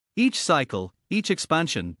 Each cycle, each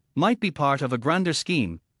expansion, might be part of a grander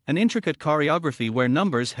scheme, an intricate choreography where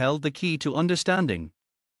numbers held the key to understanding.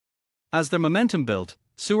 As their momentum built,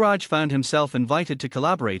 Suraj found himself invited to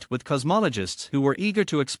collaborate with cosmologists who were eager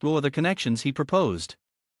to explore the connections he proposed.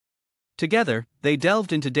 Together, they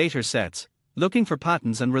delved into data sets, looking for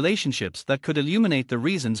patterns and relationships that could illuminate the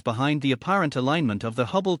reasons behind the apparent alignment of the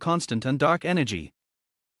Hubble constant and dark energy.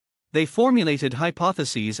 They formulated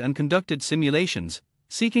hypotheses and conducted simulations,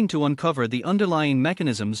 seeking to uncover the underlying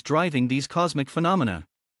mechanisms driving these cosmic phenomena.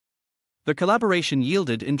 The collaboration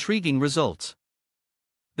yielded intriguing results.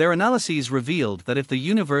 Their analyses revealed that if the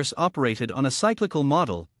universe operated on a cyclical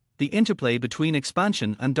model, the interplay between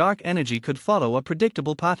expansion and dark energy could follow a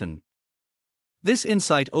predictable pattern. This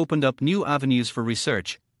insight opened up new avenues for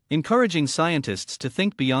research, encouraging scientists to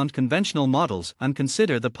think beyond conventional models and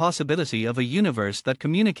consider the possibility of a universe that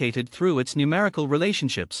communicated through its numerical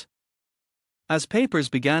relationships. As papers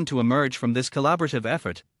began to emerge from this collaborative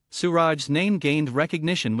effort, Suraj's name gained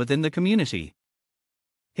recognition within the community.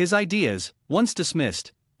 His ideas, once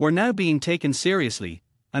dismissed, were now being taken seriously,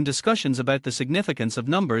 and discussions about the significance of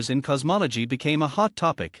numbers in cosmology became a hot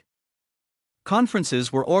topic.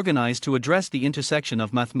 Conferences were organized to address the intersection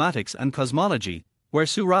of mathematics and cosmology, where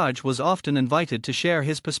Suraj was often invited to share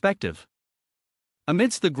his perspective.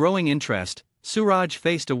 Amidst the growing interest, Suraj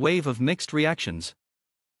faced a wave of mixed reactions.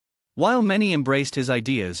 While many embraced his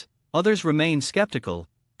ideas, others remained skeptical,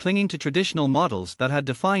 clinging to traditional models that had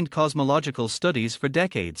defined cosmological studies for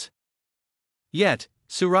decades. Yet,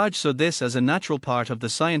 Suraj saw this as a natural part of the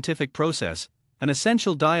scientific process, an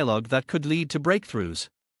essential dialogue that could lead to breakthroughs.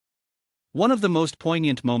 One of the most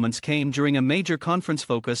poignant moments came during a major conference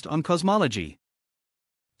focused on cosmology.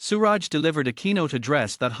 Suraj delivered a keynote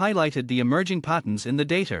address that highlighted the emerging patterns in the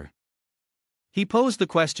data. He posed the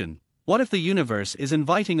question, what if the universe is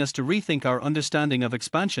inviting us to rethink our understanding of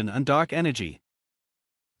expansion and dark energy?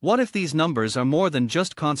 What if these numbers are more than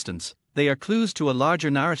just constants, they are clues to a larger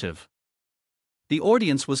narrative? The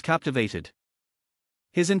audience was captivated.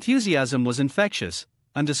 His enthusiasm was infectious,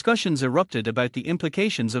 and discussions erupted about the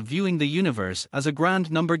implications of viewing the universe as a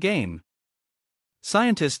grand number game.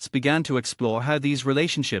 Scientists began to explore how these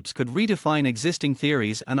relationships could redefine existing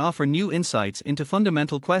theories and offer new insights into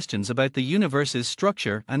fundamental questions about the universe's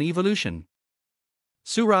structure and evolution.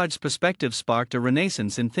 Suraj's perspective sparked a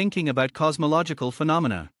renaissance in thinking about cosmological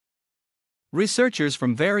phenomena. Researchers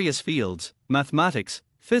from various fields, mathematics,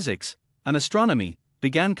 physics, and astronomy,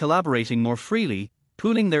 began collaborating more freely,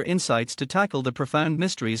 pooling their insights to tackle the profound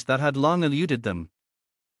mysteries that had long eluded them.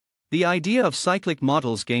 The idea of cyclic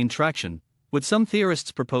models gained traction, with some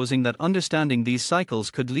theorists proposing that understanding these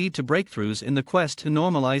cycles could lead to breakthroughs in the quest to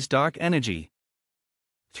normalize dark energy.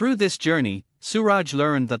 Through this journey, Suraj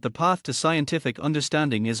learned that the path to scientific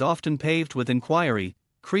understanding is often paved with inquiry,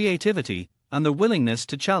 creativity, and the willingness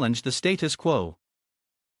to challenge the status quo.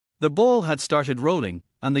 The ball had started rolling,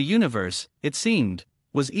 and the universe, it seemed,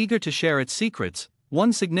 was eager to share its secrets,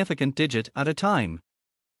 one significant digit at a time.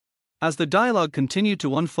 As the dialogue continued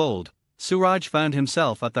to unfold, Suraj found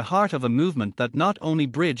himself at the heart of a movement that not only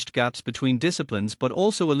bridged gaps between disciplines but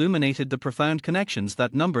also illuminated the profound connections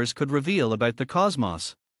that numbers could reveal about the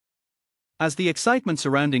cosmos. As the excitement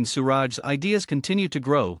surrounding Suraj's ideas continued to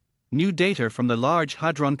grow, new data from the Large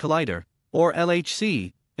Hadron Collider, or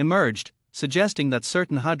LHC, emerged, suggesting that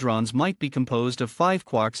certain hadrons might be composed of 5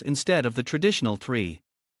 quarks instead of the traditional 3.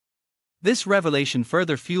 This revelation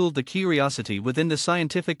further fueled the curiosity within the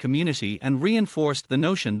scientific community and reinforced the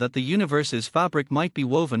notion that the universe's fabric might be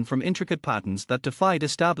woven from intricate patterns that defied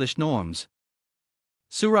established norms.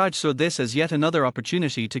 Suraj saw this as yet another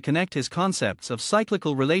opportunity to connect his concepts of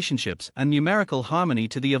cyclical relationships and numerical harmony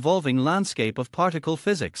to the evolving landscape of particle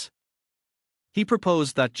physics. He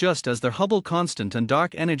proposed that just as the Hubble constant and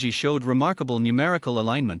dark energy showed remarkable numerical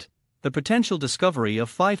alignment, the potential discovery of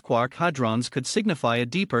 5-quark hadrons could signify a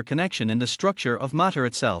deeper connection in the structure of matter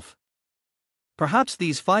itself. Perhaps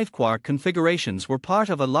these 5-quark configurations were part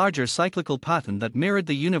of a larger cyclical pattern that mirrored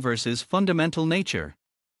the universe's fundamental nature.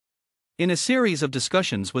 In a series of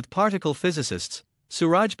discussions with particle physicists,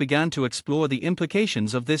 Suraj began to explore the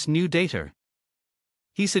implications of this new data.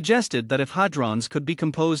 He suggested that if hadrons could be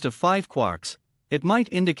composed of 5 quarks, it might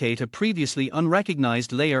indicate a previously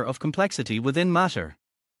unrecognized layer of complexity within matter.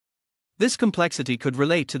 This complexity could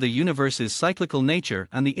relate to the universe's cyclical nature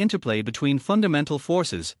and the interplay between fundamental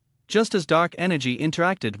forces, just as dark energy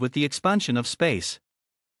interacted with the expansion of space.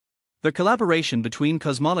 The collaboration between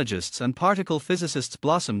cosmologists and particle physicists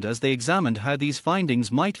blossomed as they examined how these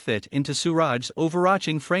findings might fit into Suraj's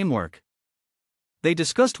overarching framework. They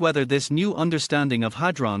discussed whether this new understanding of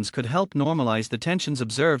hadrons could help normalize the tensions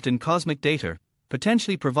observed in cosmic data,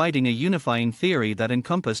 potentially providing a unifying theory that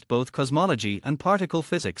encompassed both cosmology and particle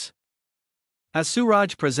physics. As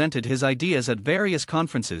Suraj presented his ideas at various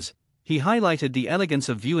conferences, he highlighted the elegance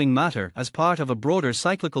of viewing matter as part of a broader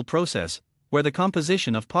cyclical process, where the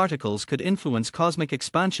composition of particles could influence cosmic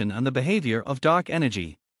expansion and the behavior of dark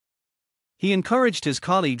energy. He encouraged his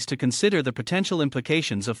colleagues to consider the potential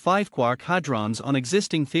implications of 5-quark hadrons on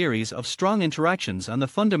existing theories of strong interactions and the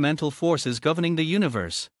fundamental forces governing the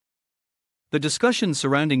universe. The discussions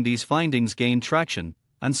surrounding these findings gained traction,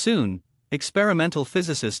 and soon, experimental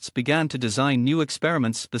physicists began to design new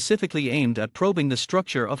experiments specifically aimed at probing the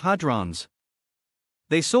structure of hadrons.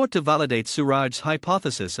 They sought to validate Suraj's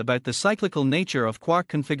hypothesis about the cyclical nature of quark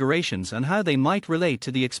configurations and how they might relate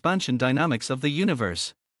to the expansion dynamics of the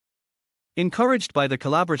universe. Encouraged by the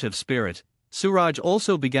collaborative spirit, Suraj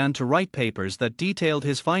also began to write papers that detailed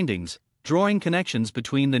his findings, drawing connections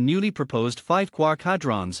between the newly proposed 5-quark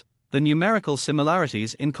hadrons, the numerical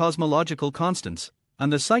similarities in cosmological constants,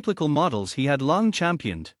 and the cyclical models he had long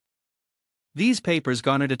championed. These papers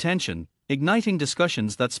garnered attention, igniting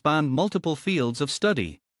discussions that spanned multiple fields of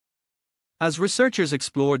study. As researchers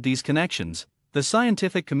explored these connections, the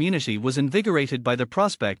scientific community was invigorated by the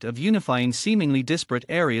prospect of unifying seemingly disparate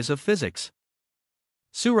areas of physics.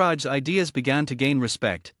 Suraj's ideas began to gain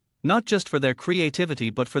respect, not just for their creativity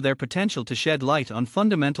but for their potential to shed light on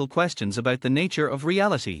fundamental questions about the nature of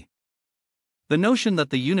reality. The notion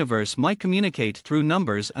that the universe might communicate through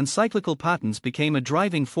numbers and cyclical patterns became a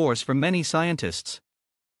driving force for many scientists.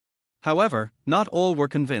 However, not all were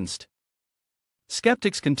convinced.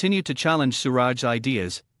 Skeptics continued to challenge Suraj's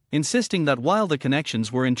ideas, insisting that while the connections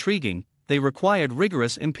were intriguing, they required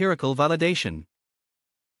rigorous empirical validation.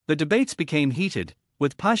 The debates became heated,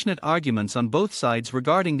 with passionate arguments on both sides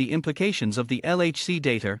regarding the implications of the LHC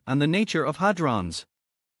data and the nature of hadrons.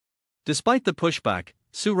 Despite the pushback,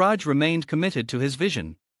 Suraj remained committed to his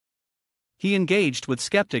vision. He engaged with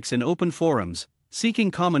skeptics in open forums,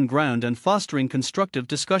 seeking common ground and fostering constructive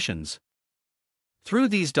discussions. Through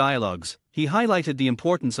these dialogues, he highlighted the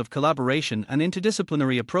importance of collaboration and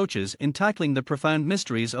interdisciplinary approaches in tackling the profound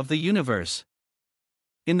mysteries of the universe.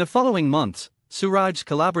 In the following months, Suraj's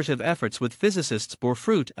collaborative efforts with physicists bore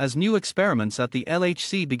fruit as new experiments at the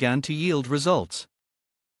LHC began to yield results.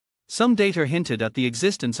 Some data hinted at the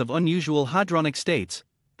existence of unusual hadronic states,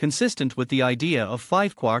 consistent with the idea of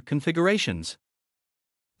 5-quark configurations.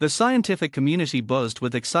 The scientific community buzzed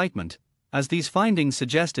with excitement, as these findings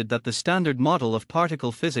suggested that the standard model of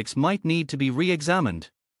particle physics might need to be re-examined.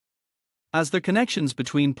 As the connections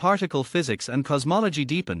between particle physics and cosmology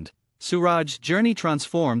deepened, Suraj's journey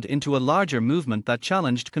transformed into a larger movement that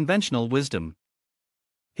challenged conventional wisdom.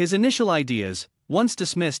 His initial ideas, once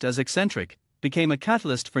dismissed as eccentric, became a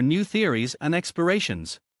catalyst for new theories and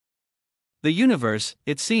explorations. The universe,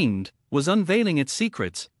 it seemed, was unveiling its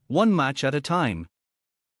secrets, one match at a time.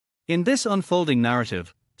 In this unfolding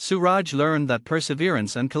narrative, Suraj learned that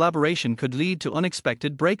perseverance and collaboration could lead to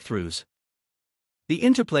unexpected breakthroughs. The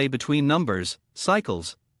interplay between numbers,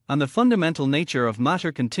 cycles, and the fundamental nature of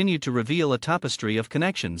matter continued to reveal a tapestry of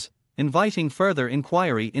connections, inviting further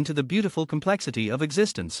inquiry into the beautiful complexity of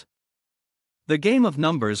existence. The game of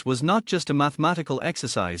numbers was not just a mathematical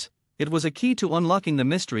exercise, it was a key to unlocking the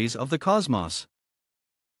mysteries of the cosmos.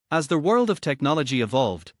 As the world of technology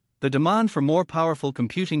evolved, the demand for more powerful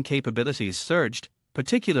computing capabilities surged,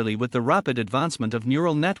 particularly with the rapid advancement of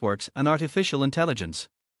neural networks and artificial intelligence.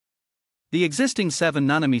 The existing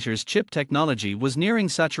 7nm chip technology was nearing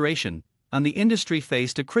saturation, and the industry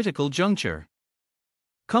faced a critical juncture.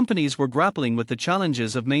 Companies were grappling with the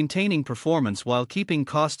challenges of maintaining performance while keeping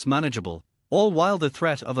costs manageable, all while the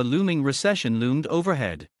threat of a looming recession loomed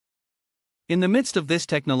overhead. In the midst of this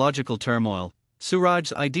technological turmoil,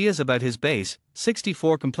 Suraj's ideas about his base,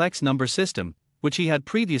 64 complex number system, which he had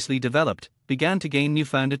previously developed, began to gain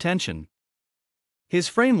newfound attention. His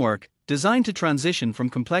framework, designed to transition from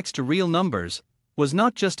complex to real numbers, was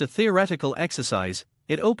not just a theoretical exercise,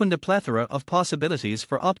 it opened a plethora of possibilities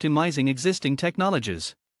for optimizing existing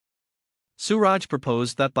technologies. Suraj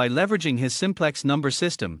proposed that by leveraging his simplex number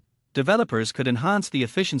system, developers could enhance the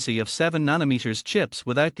efficiency of 7nm chips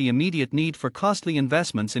without the immediate need for costly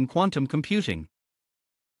investments in quantum computing.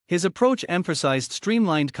 His approach emphasized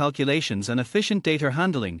streamlined calculations and efficient data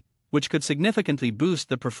handling, which could significantly boost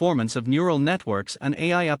the performance of neural networks and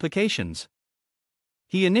AI applications.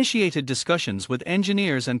 He initiated discussions with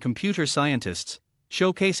engineers and computer scientists,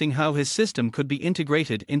 showcasing how his system could be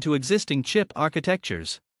integrated into existing chip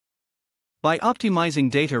architectures. By optimizing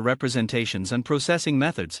data representations and processing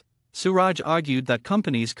methods, Suraj argued that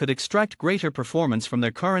companies could extract greater performance from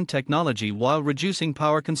their current technology while reducing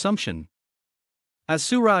power consumption. As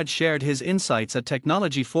Suraj shared his insights at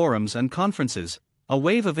technology forums and conferences, a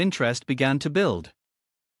wave of interest began to build.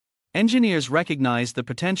 Engineers recognized the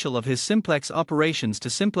potential of his simplex operations to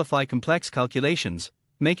simplify complex calculations,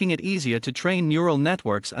 making it easier to train neural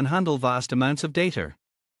networks and handle vast amounts of data.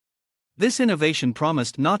 This innovation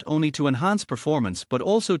promised not only to enhance performance but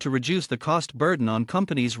also to reduce the cost burden on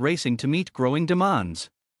companies racing to meet growing demands.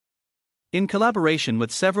 In collaboration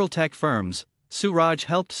with several tech firms, Suraj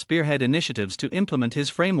helped spearhead initiatives to implement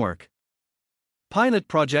his framework. Pilot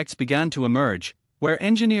projects began to emerge, where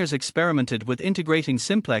engineers experimented with integrating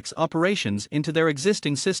simplex operations into their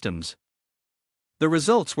existing systems. The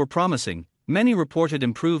results were promising. Many reported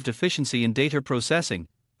improved efficiency in data processing,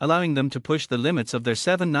 allowing them to push the limits of their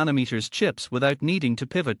 7nm chips without needing to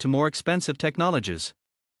pivot to more expensive technologies.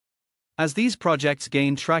 As these projects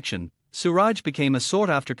gained traction, Suraj became a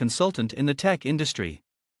sought-after consultant in the tech industry.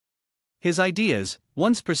 His ideas,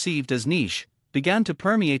 once perceived as niche, began to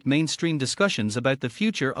permeate mainstream discussions about the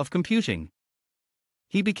future of computing.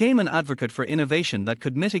 He became an advocate for innovation that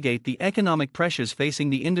could mitigate the economic pressures facing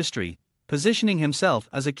the industry, positioning himself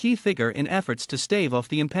as a key figure in efforts to stave off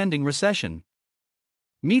the impending recession.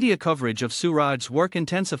 Media coverage of Suraj's work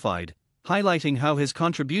intensified, highlighting how his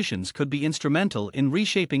contributions could be instrumental in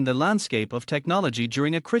reshaping the landscape of technology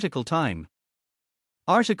during a critical time.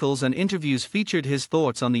 Articles and interviews featured his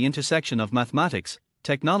thoughts on the intersection of mathematics,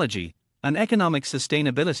 technology, and economic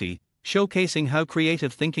sustainability, showcasing how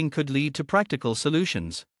creative thinking could lead to practical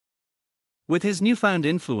solutions. With his newfound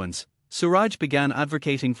influence, Suraj began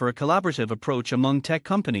advocating for a collaborative approach among tech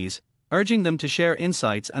companies, urging them to share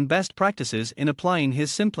insights and best practices in applying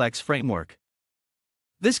his simplex framework.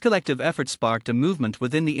 This collective effort sparked a movement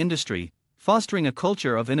within the industry, fostering a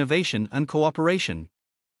culture of innovation and cooperation.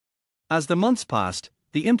 As the months passed,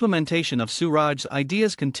 the implementation of Suraj's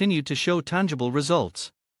ideas continued to show tangible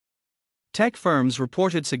results. Tech firms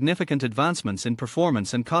reported significant advancements in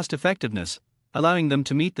performance and cost-effectiveness, allowing them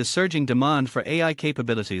to meet the surging demand for AI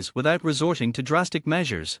capabilities without resorting to drastic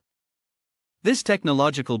measures. This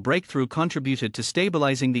technological breakthrough contributed to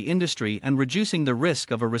stabilizing the industry and reducing the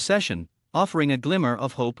risk of a recession, offering a glimmer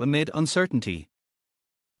of hope amid uncertainty.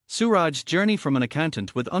 Suraj's journey from an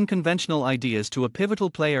accountant with unconventional ideas to a pivotal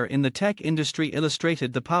player in the tech industry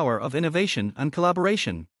illustrated the power of innovation and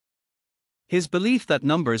collaboration. His belief that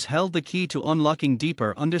numbers held the key to unlocking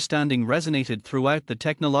deeper understanding resonated throughout the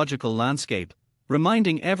technological landscape,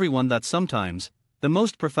 reminding everyone that sometimes, the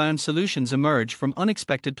most profound solutions emerge from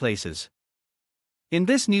unexpected places. In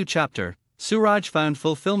this new chapter, Suraj found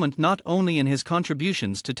fulfillment not only in his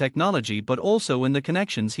contributions to technology but also in the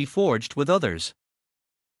connections he forged with others.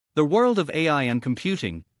 The world of AI and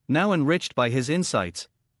computing, now enriched by his insights,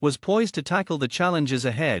 was poised to tackle the challenges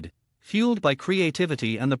ahead, fueled by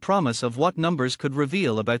creativity and the promise of what numbers could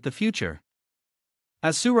reveal about the future.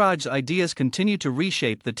 As Suraj's ideas continued to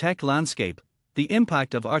reshape the tech landscape, the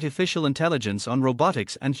impact of artificial intelligence on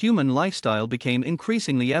robotics and human lifestyle became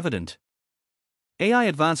increasingly evident. AI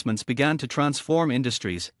advancements began to transform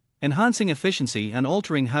industries, enhancing efficiency and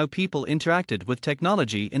altering how people interacted with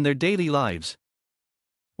technology in their daily lives.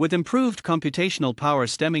 With improved computational power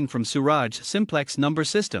stemming from Suraj's simplex number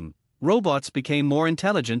system, robots became more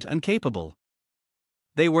intelligent and capable.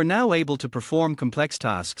 They were now able to perform complex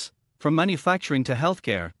tasks, from manufacturing to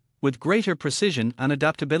healthcare, with greater precision and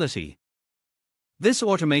adaptability. This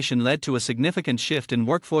automation led to a significant shift in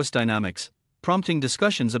workforce dynamics, prompting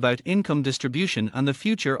discussions about income distribution and the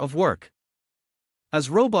future of work. As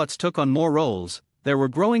robots took on more roles, there were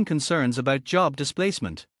growing concerns about job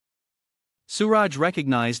displacement. Suraj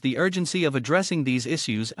recognized the urgency of addressing these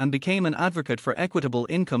issues and became an advocate for equitable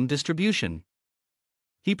income distribution.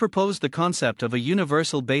 He proposed the concept of a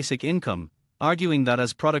universal basic income, arguing that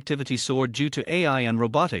as productivity soared due to AI and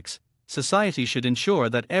robotics, society should ensure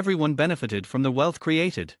that everyone benefited from the wealth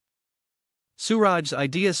created. Suraj's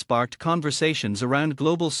ideas sparked conversations around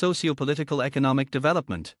global socio-political economic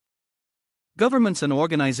development. Governments and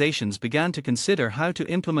organizations began to consider how to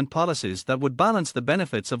implement policies that would balance the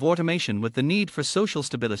benefits of automation with the need for social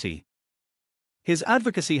stability. His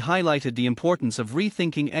advocacy highlighted the importance of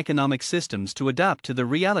rethinking economic systems to adapt to the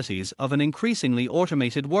realities of an increasingly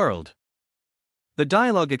automated world. The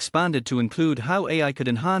dialogue expanded to include how AI could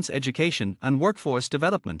enhance education and workforce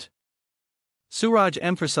development. Suraj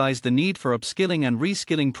emphasized the need for upskilling and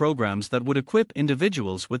reskilling programs that would equip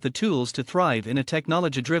individuals with the tools to thrive in a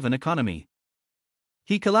technology-driven economy.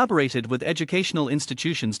 He collaborated with educational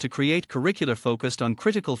institutions to create curricula focused on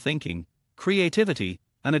critical thinking, creativity,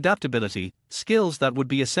 and adaptability, skills that would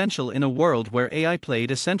be essential in a world where AI played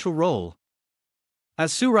a central role.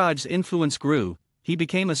 As Suraj's influence grew, he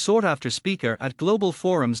became a sought-after speaker at global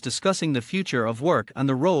forums discussing the future of work and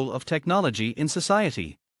the role of technology in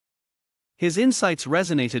society. His insights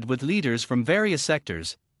resonated with leaders from various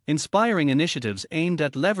sectors, inspiring initiatives aimed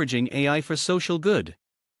at leveraging AI for social good.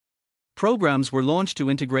 Programs were launched to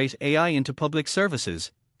integrate AI into public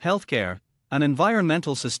services, healthcare, and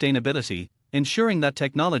environmental sustainability, ensuring that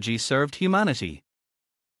technology served humanity.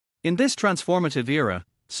 In this transformative era,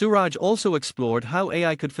 Suraj also explored how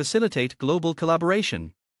AI could facilitate global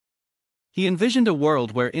collaboration. He envisioned a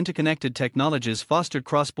world where interconnected technologies fostered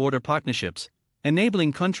cross-border partnerships,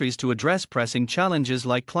 enabling countries to address pressing challenges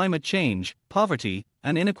like climate change, poverty,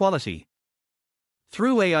 and inequality.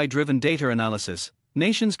 Through AI-driven data analysis,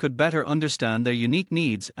 nations could better understand their unique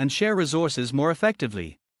needs and share resources more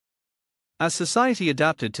effectively. As society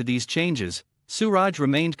adapted to these changes, Suraj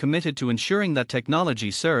remained committed to ensuring that technology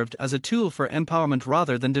served as a tool for empowerment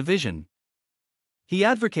rather than division. He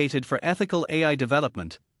advocated for ethical AI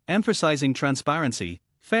development, emphasizing transparency,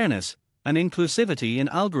 fairness, and inclusivity in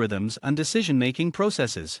algorithms and decision-making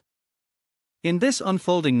processes. In this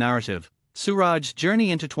unfolding narrative, Suraj's journey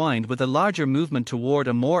intertwined with a larger movement toward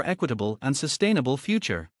a more equitable and sustainable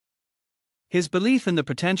future. His belief in the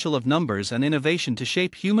potential of numbers and innovation to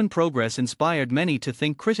shape human progress inspired many to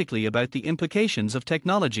think critically about the implications of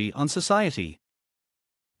technology on society.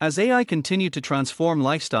 As AI continued to transform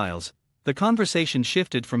lifestyles, the conversation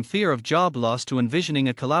shifted from fear of job loss to envisioning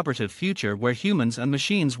a collaborative future where humans and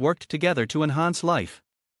machines worked together to enhance life.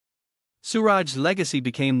 Suraj's legacy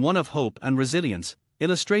became one of hope and resilience,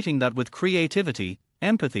 illustrating that with creativity,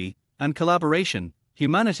 empathy, and collaboration,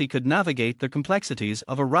 humanity could navigate the complexities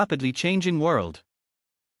of a rapidly changing world.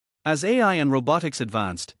 As AI and robotics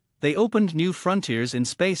advanced, they opened new frontiers in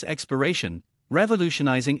space exploration,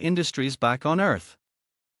 revolutionizing industries back on Earth.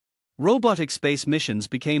 Robotic space missions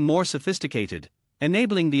became more sophisticated,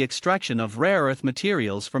 enabling the extraction of rare earth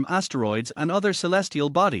materials from asteroids and other celestial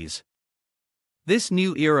bodies. This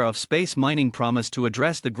new era of space mining promised to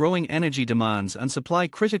address the growing energy demands and supply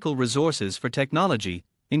critical resources for technology,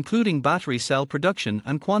 including battery cell production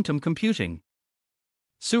and quantum computing.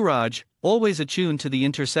 Suraj, always attuned to the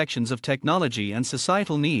intersections of technology and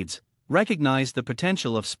societal needs, recognized the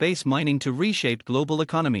potential of space mining to reshape global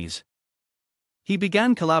economies. He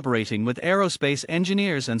began collaborating with aerospace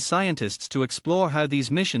engineers and scientists to explore how these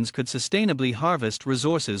missions could sustainably harvest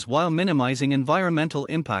resources while minimizing environmental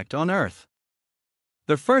impact on Earth.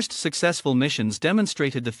 The first successful missions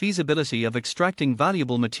demonstrated the feasibility of extracting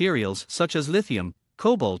valuable materials such as lithium,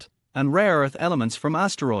 cobalt, and rare earth elements from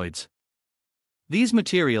asteroids. These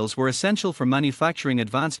materials were essential for manufacturing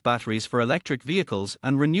advanced batteries for electric vehicles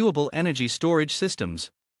and renewable energy storage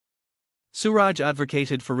systems. Suraj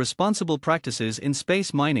advocated for responsible practices in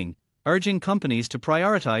space mining, urging companies to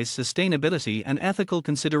prioritize sustainability and ethical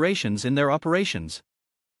considerations in their operations.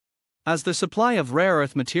 As the supply of rare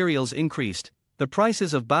earth materials increased, the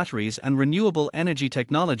prices of batteries and renewable energy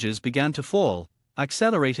technologies began to fall,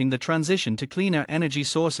 accelerating the transition to cleaner energy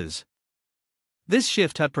sources. This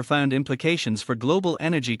shift had profound implications for global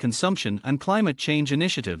energy consumption and climate change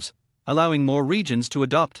initiatives, allowing more regions to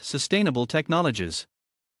adopt sustainable technologies.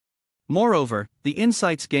 Moreover, the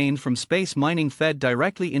insights gained from space mining fed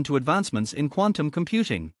directly into advancements in quantum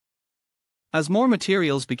computing. As more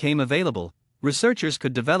materials became available, researchers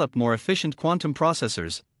could develop more efficient quantum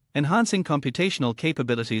processors, enhancing computational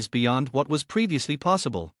capabilities beyond what was previously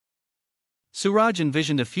possible. Suraj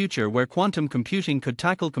envisioned a future where quantum computing could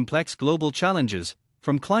tackle complex global challenges,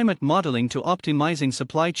 from climate modeling to optimizing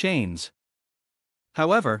supply chains.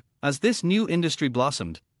 However, as this new industry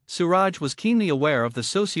blossomed, Suraj was keenly aware of the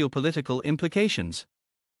socio-political implications.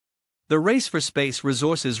 The race for space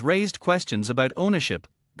resources raised questions about ownership,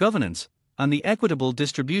 governance, and the equitable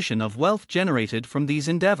distribution of wealth generated from these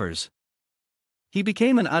endeavors. He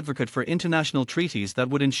became an advocate for international treaties that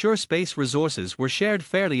would ensure space resources were shared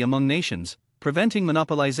fairly among nations, preventing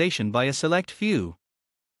monopolization by a select few.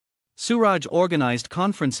 Suraj organized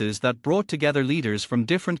conferences that brought together leaders from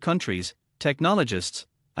different countries, technologists,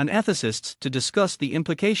 and ethicists to discuss the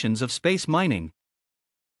implications of space mining.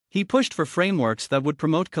 He pushed for frameworks that would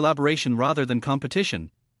promote collaboration rather than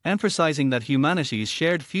competition, emphasizing that humanity's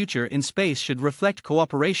shared future in space should reflect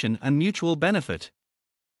cooperation and mutual benefit.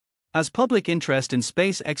 As public interest in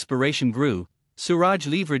space exploration grew, Suraj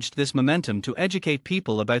leveraged this momentum to educate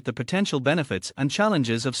people about the potential benefits and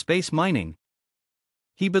challenges of space mining.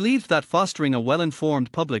 He believed that fostering a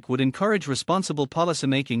well-informed public would encourage responsible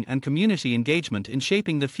policymaking and community engagement in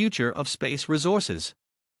shaping the future of space resources.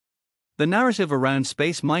 The narrative around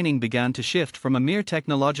space mining began to shift from a mere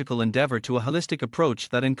technological endeavor to a holistic approach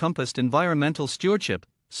that encompassed environmental stewardship,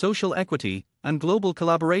 social equity, and global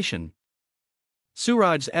collaboration.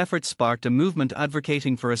 Suraj's efforts sparked a movement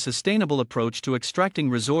advocating for a sustainable approach to extracting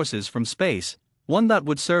resources from space, one that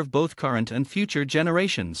would serve both current and future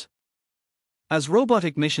generations. As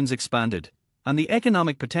robotic missions expanded, and the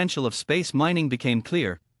economic potential of space mining became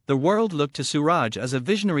clear, the world looked to Suraj as a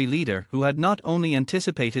visionary leader who had not only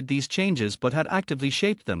anticipated these changes but had actively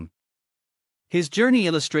shaped them. His journey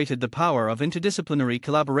illustrated the power of interdisciplinary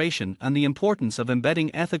collaboration and the importance of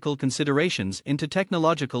embedding ethical considerations into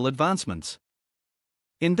technological advancements.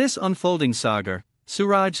 In this unfolding saga,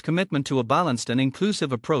 Suraj's commitment to a balanced and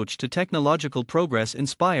inclusive approach to technological progress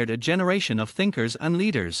inspired a generation of thinkers and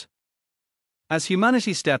leaders. As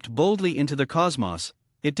humanity stepped boldly into the cosmos,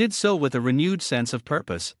 it did so with a renewed sense of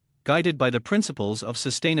purpose, guided by the principles of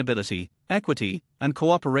sustainability, equity, and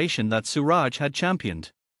cooperation that Suraj had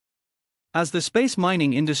championed. As the space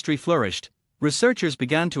mining industry flourished, researchers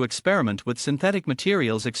began to experiment with synthetic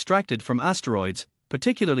materials extracted from asteroids,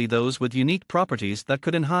 particularly those with unique properties that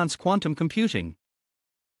could enhance quantum computing.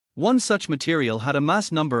 One such material had a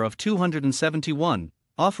mass number of 271,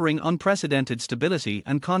 offering unprecedented stability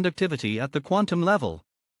and conductivity at the quantum level.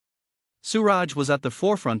 Suraj was at the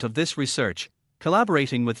forefront of this research,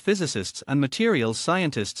 collaborating with physicists and materials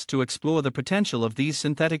scientists to explore the potential of these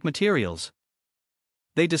synthetic materials.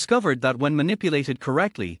 They discovered that when manipulated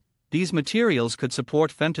correctly, these materials could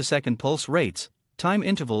support femtosecond pulse rates, time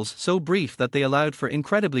intervals so brief that they allowed for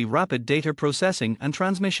incredibly rapid data processing and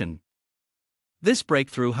transmission. This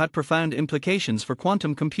breakthrough had profound implications for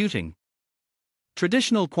quantum computing.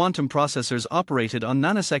 Traditional quantum processors operated on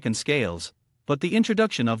nanosecond scales, but the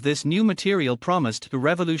introduction of this new material promised to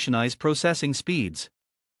revolutionize processing speeds.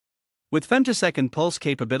 With femtosecond pulse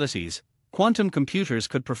capabilities, quantum computers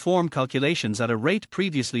could perform calculations at a rate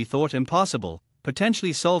previously thought impossible,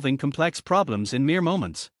 potentially solving complex problems in mere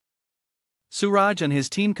moments. Suraj and his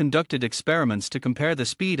team conducted experiments to compare the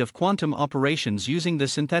speed of quantum operations using the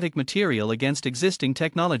synthetic material against existing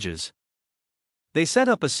technologies. They set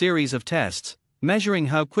up a series of tests, measuring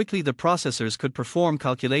how quickly the processors could perform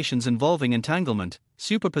calculations involving entanglement,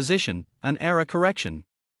 superposition, and error correction.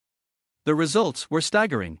 The results were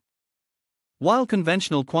staggering. While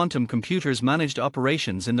conventional quantum computers managed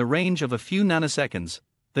operations in the range of a few nanoseconds,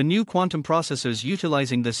 the new quantum processors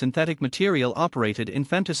utilizing the synthetic material operated in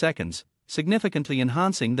femtoseconds, significantly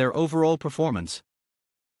enhancing their overall performance.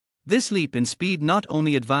 This leap in speed not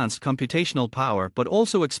only advanced computational power but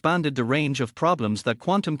also expanded the range of problems that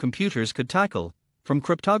quantum computers could tackle, from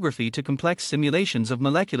cryptography to complex simulations of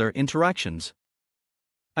molecular interactions.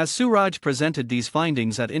 As Suraj presented these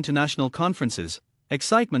findings at international conferences,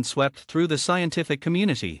 excitement swept through the scientific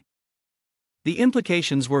community. The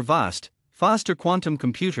implications were vast. Faster quantum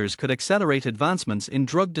computers could accelerate advancements in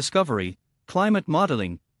drug discovery, climate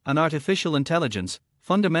modeling, and artificial intelligence,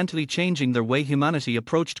 fundamentally changing the way humanity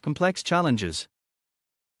approached complex challenges.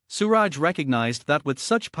 Suraj recognized that with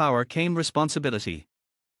such power came responsibility.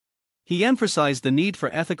 He emphasized the need for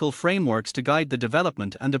ethical frameworks to guide the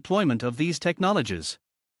development and deployment of these technologies.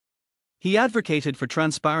 He advocated for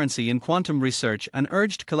transparency in quantum research and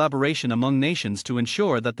urged collaboration among nations to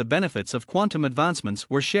ensure that the benefits of quantum advancements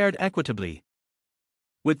were shared equitably.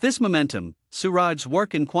 With this momentum, Suraj's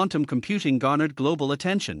work in quantum computing garnered global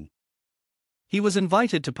attention. He was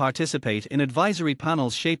invited to participate in advisory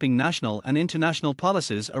panels shaping national and international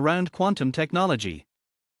policies around quantum technology.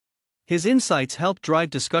 His insights helped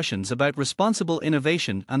drive discussions about responsible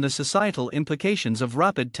innovation and the societal implications of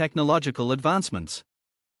rapid technological advancements.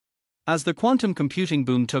 As the quantum computing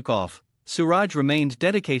boom took off, Suraj remained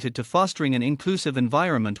dedicated to fostering an inclusive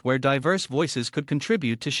environment where diverse voices could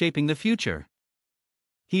contribute to shaping the future.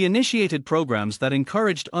 He initiated programs that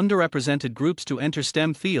encouraged underrepresented groups to enter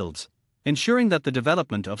STEM fields, ensuring that the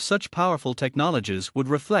development of such powerful technologies would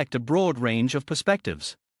reflect a broad range of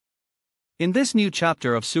perspectives. In this new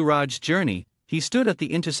chapter of Suraj's journey, he stood at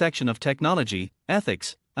the intersection of technology,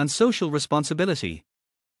 ethics, and social responsibility.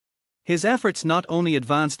 His efforts not only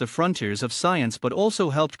advanced the frontiers of science but also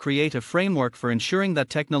helped create a framework for ensuring that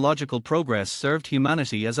technological progress served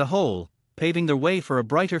humanity as a whole, paving the way for a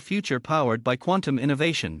brighter future powered by quantum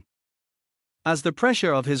innovation. As the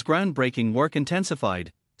pressure of his groundbreaking work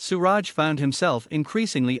intensified, Suraj found himself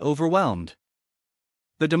increasingly overwhelmed.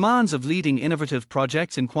 The demands of leading innovative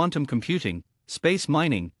projects in quantum computing, space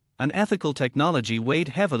mining, and ethical technology weighed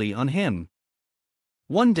heavily on him.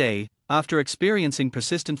 One day, after experiencing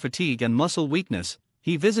persistent fatigue and muscle weakness,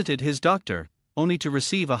 he visited his doctor, only to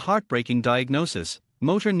receive a heartbreaking diagnosis: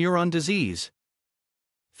 motor neuron disease.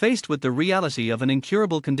 Faced with the reality of an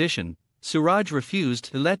incurable condition, Suraj refused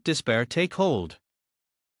to let despair take hold.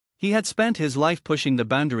 He had spent his life pushing the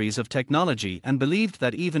boundaries of technology and believed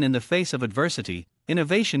that even in the face of adversity,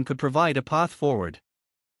 innovation could provide a path forward.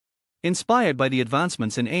 Inspired by the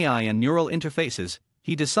advancements in AI and neural interfaces,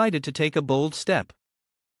 he decided to take a bold step.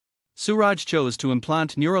 Suraj chose to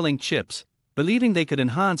implant Neuralink chips, believing they could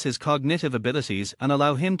enhance his cognitive abilities and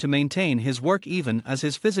allow him to maintain his work even as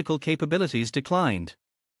his physical capabilities declined.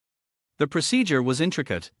 The procedure was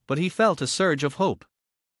intricate, but he felt a surge of hope.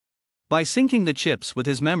 By syncing the chips with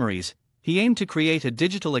his memories, he aimed to create a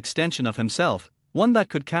digital extension of himself, one that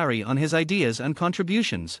could carry on his ideas and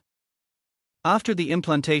contributions. After the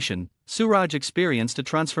implantation, Suraj experienced a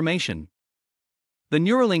transformation. The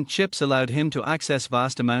Neuralink chips allowed him to access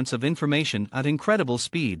vast amounts of information at incredible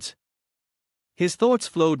speeds. His thoughts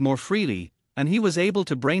flowed more freely, and he was able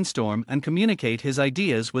to brainstorm and communicate his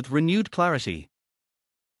ideas with renewed clarity.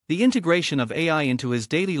 The integration of AI into his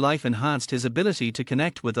daily life enhanced his ability to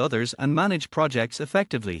connect with others and manage projects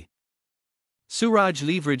effectively. Suraj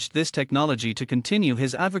leveraged this technology to continue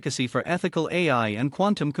his advocacy for ethical AI and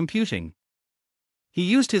quantum computing. He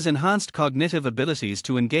used his enhanced cognitive abilities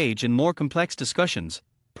to engage in more complex discussions,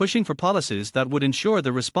 pushing for policies that would ensure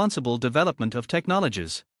the responsible development of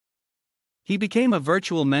technologies. He became a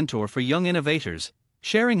virtual mentor for young innovators,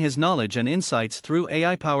 sharing his knowledge and insights through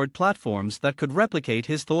AI-powered platforms that could replicate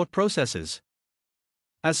his thought processes.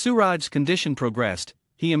 As Suraj's condition progressed,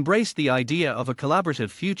 he embraced the idea of a collaborative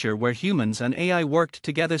future where humans and AI worked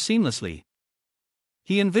together seamlessly.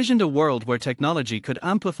 He envisioned a world where technology could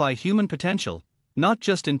amplify human potential, not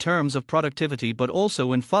just in terms of productivity but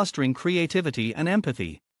also in fostering creativity and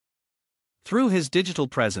empathy. Through his digital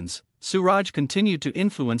presence, Suraj continued to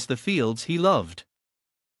influence the fields he loved.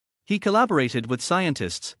 He collaborated with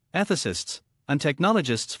scientists, ethicists, and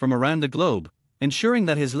technologists from around the globe, ensuring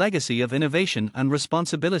that his legacy of innovation and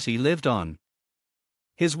responsibility lived on.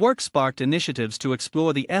 His work sparked initiatives to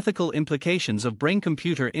explore the ethical implications of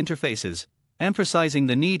brain-computer interfaces, emphasizing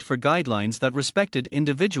the need for guidelines that respected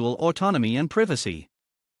individual autonomy and privacy.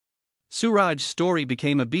 Suraj's story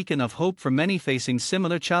became a beacon of hope for many facing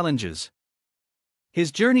similar challenges.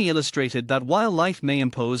 His journey illustrated that while life may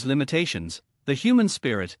impose limitations, the human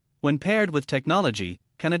spirit, when paired with technology,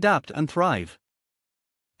 can adapt and thrive.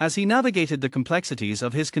 As he navigated the complexities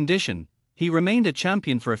of his condition, he remained a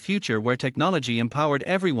champion for a future where technology empowered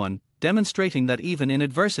everyone, demonstrating that even in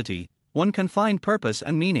adversity, one can find purpose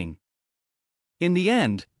and meaning. In the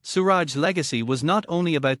end, Suraj's legacy was not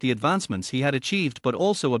only about the advancements he had achieved but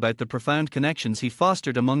also about the profound connections he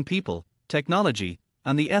fostered among people, technology,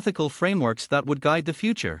 and the ethical frameworks that would guide the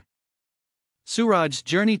future. Suraj's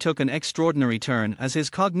journey took an extraordinary turn as his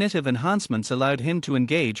cognitive enhancements allowed him to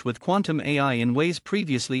engage with quantum AI in ways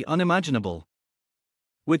previously unimaginable.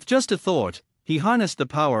 With just a thought, he harnessed the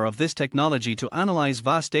power of this technology to analyze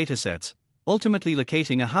vast datasets, ultimately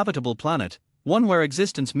locating a habitable planet, one where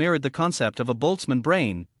existence mirrored the concept of a Boltzmann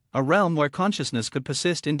brain, a realm where consciousness could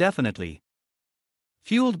persist indefinitely.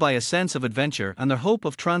 Fueled by a sense of adventure and the hope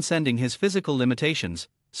of transcending his physical limitations,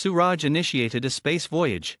 Suraj initiated a space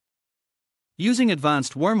voyage. Using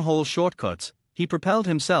advanced wormhole shortcuts, he propelled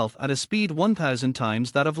himself at a speed 1,000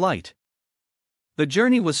 times that of light. The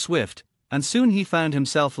journey was swift, and soon he found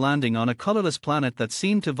himself landing on a colorless planet that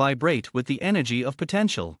seemed to vibrate with the energy of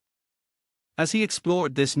potential. As he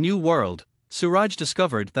explored this new world, Suraj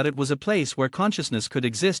discovered that it was a place where consciousness could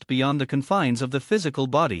exist beyond the confines of the physical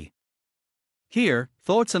body. Here,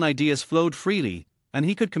 thoughts and ideas flowed freely, and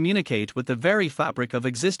he could communicate with the very fabric of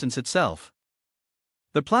existence itself.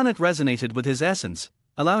 The planet resonated with his essence,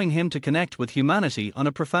 allowing him to connect with humanity on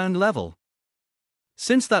a profound level.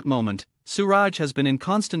 Since that moment, Suraj has been in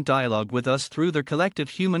constant dialogue with us through the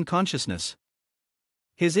collective human consciousness.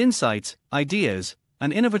 His insights, ideas,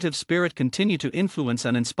 and innovative spirit continue to influence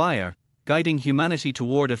and inspire, guiding humanity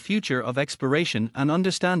toward a future of exploration and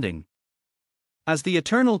understanding. As the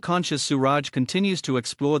eternal conscious Suraj continues to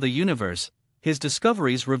explore the universe, his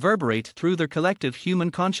discoveries reverberate through the collective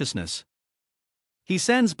human consciousness. He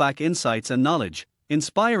sends back insights and knowledge,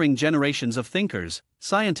 inspiring generations of thinkers,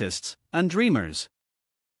 scientists, and dreamers.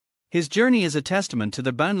 His journey is a testament to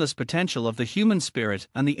the boundless potential of the human spirit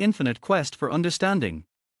and the infinite quest for understanding.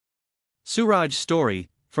 Suraj's story,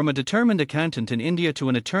 from a determined accountant in India to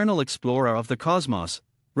an eternal explorer of the cosmos,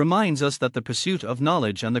 reminds us that the pursuit of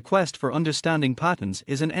knowledge and the quest for understanding patterns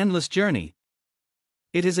is an endless journey.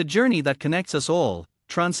 It is a journey that connects us all,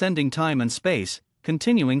 transcending time and space,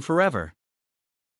 continuing forever.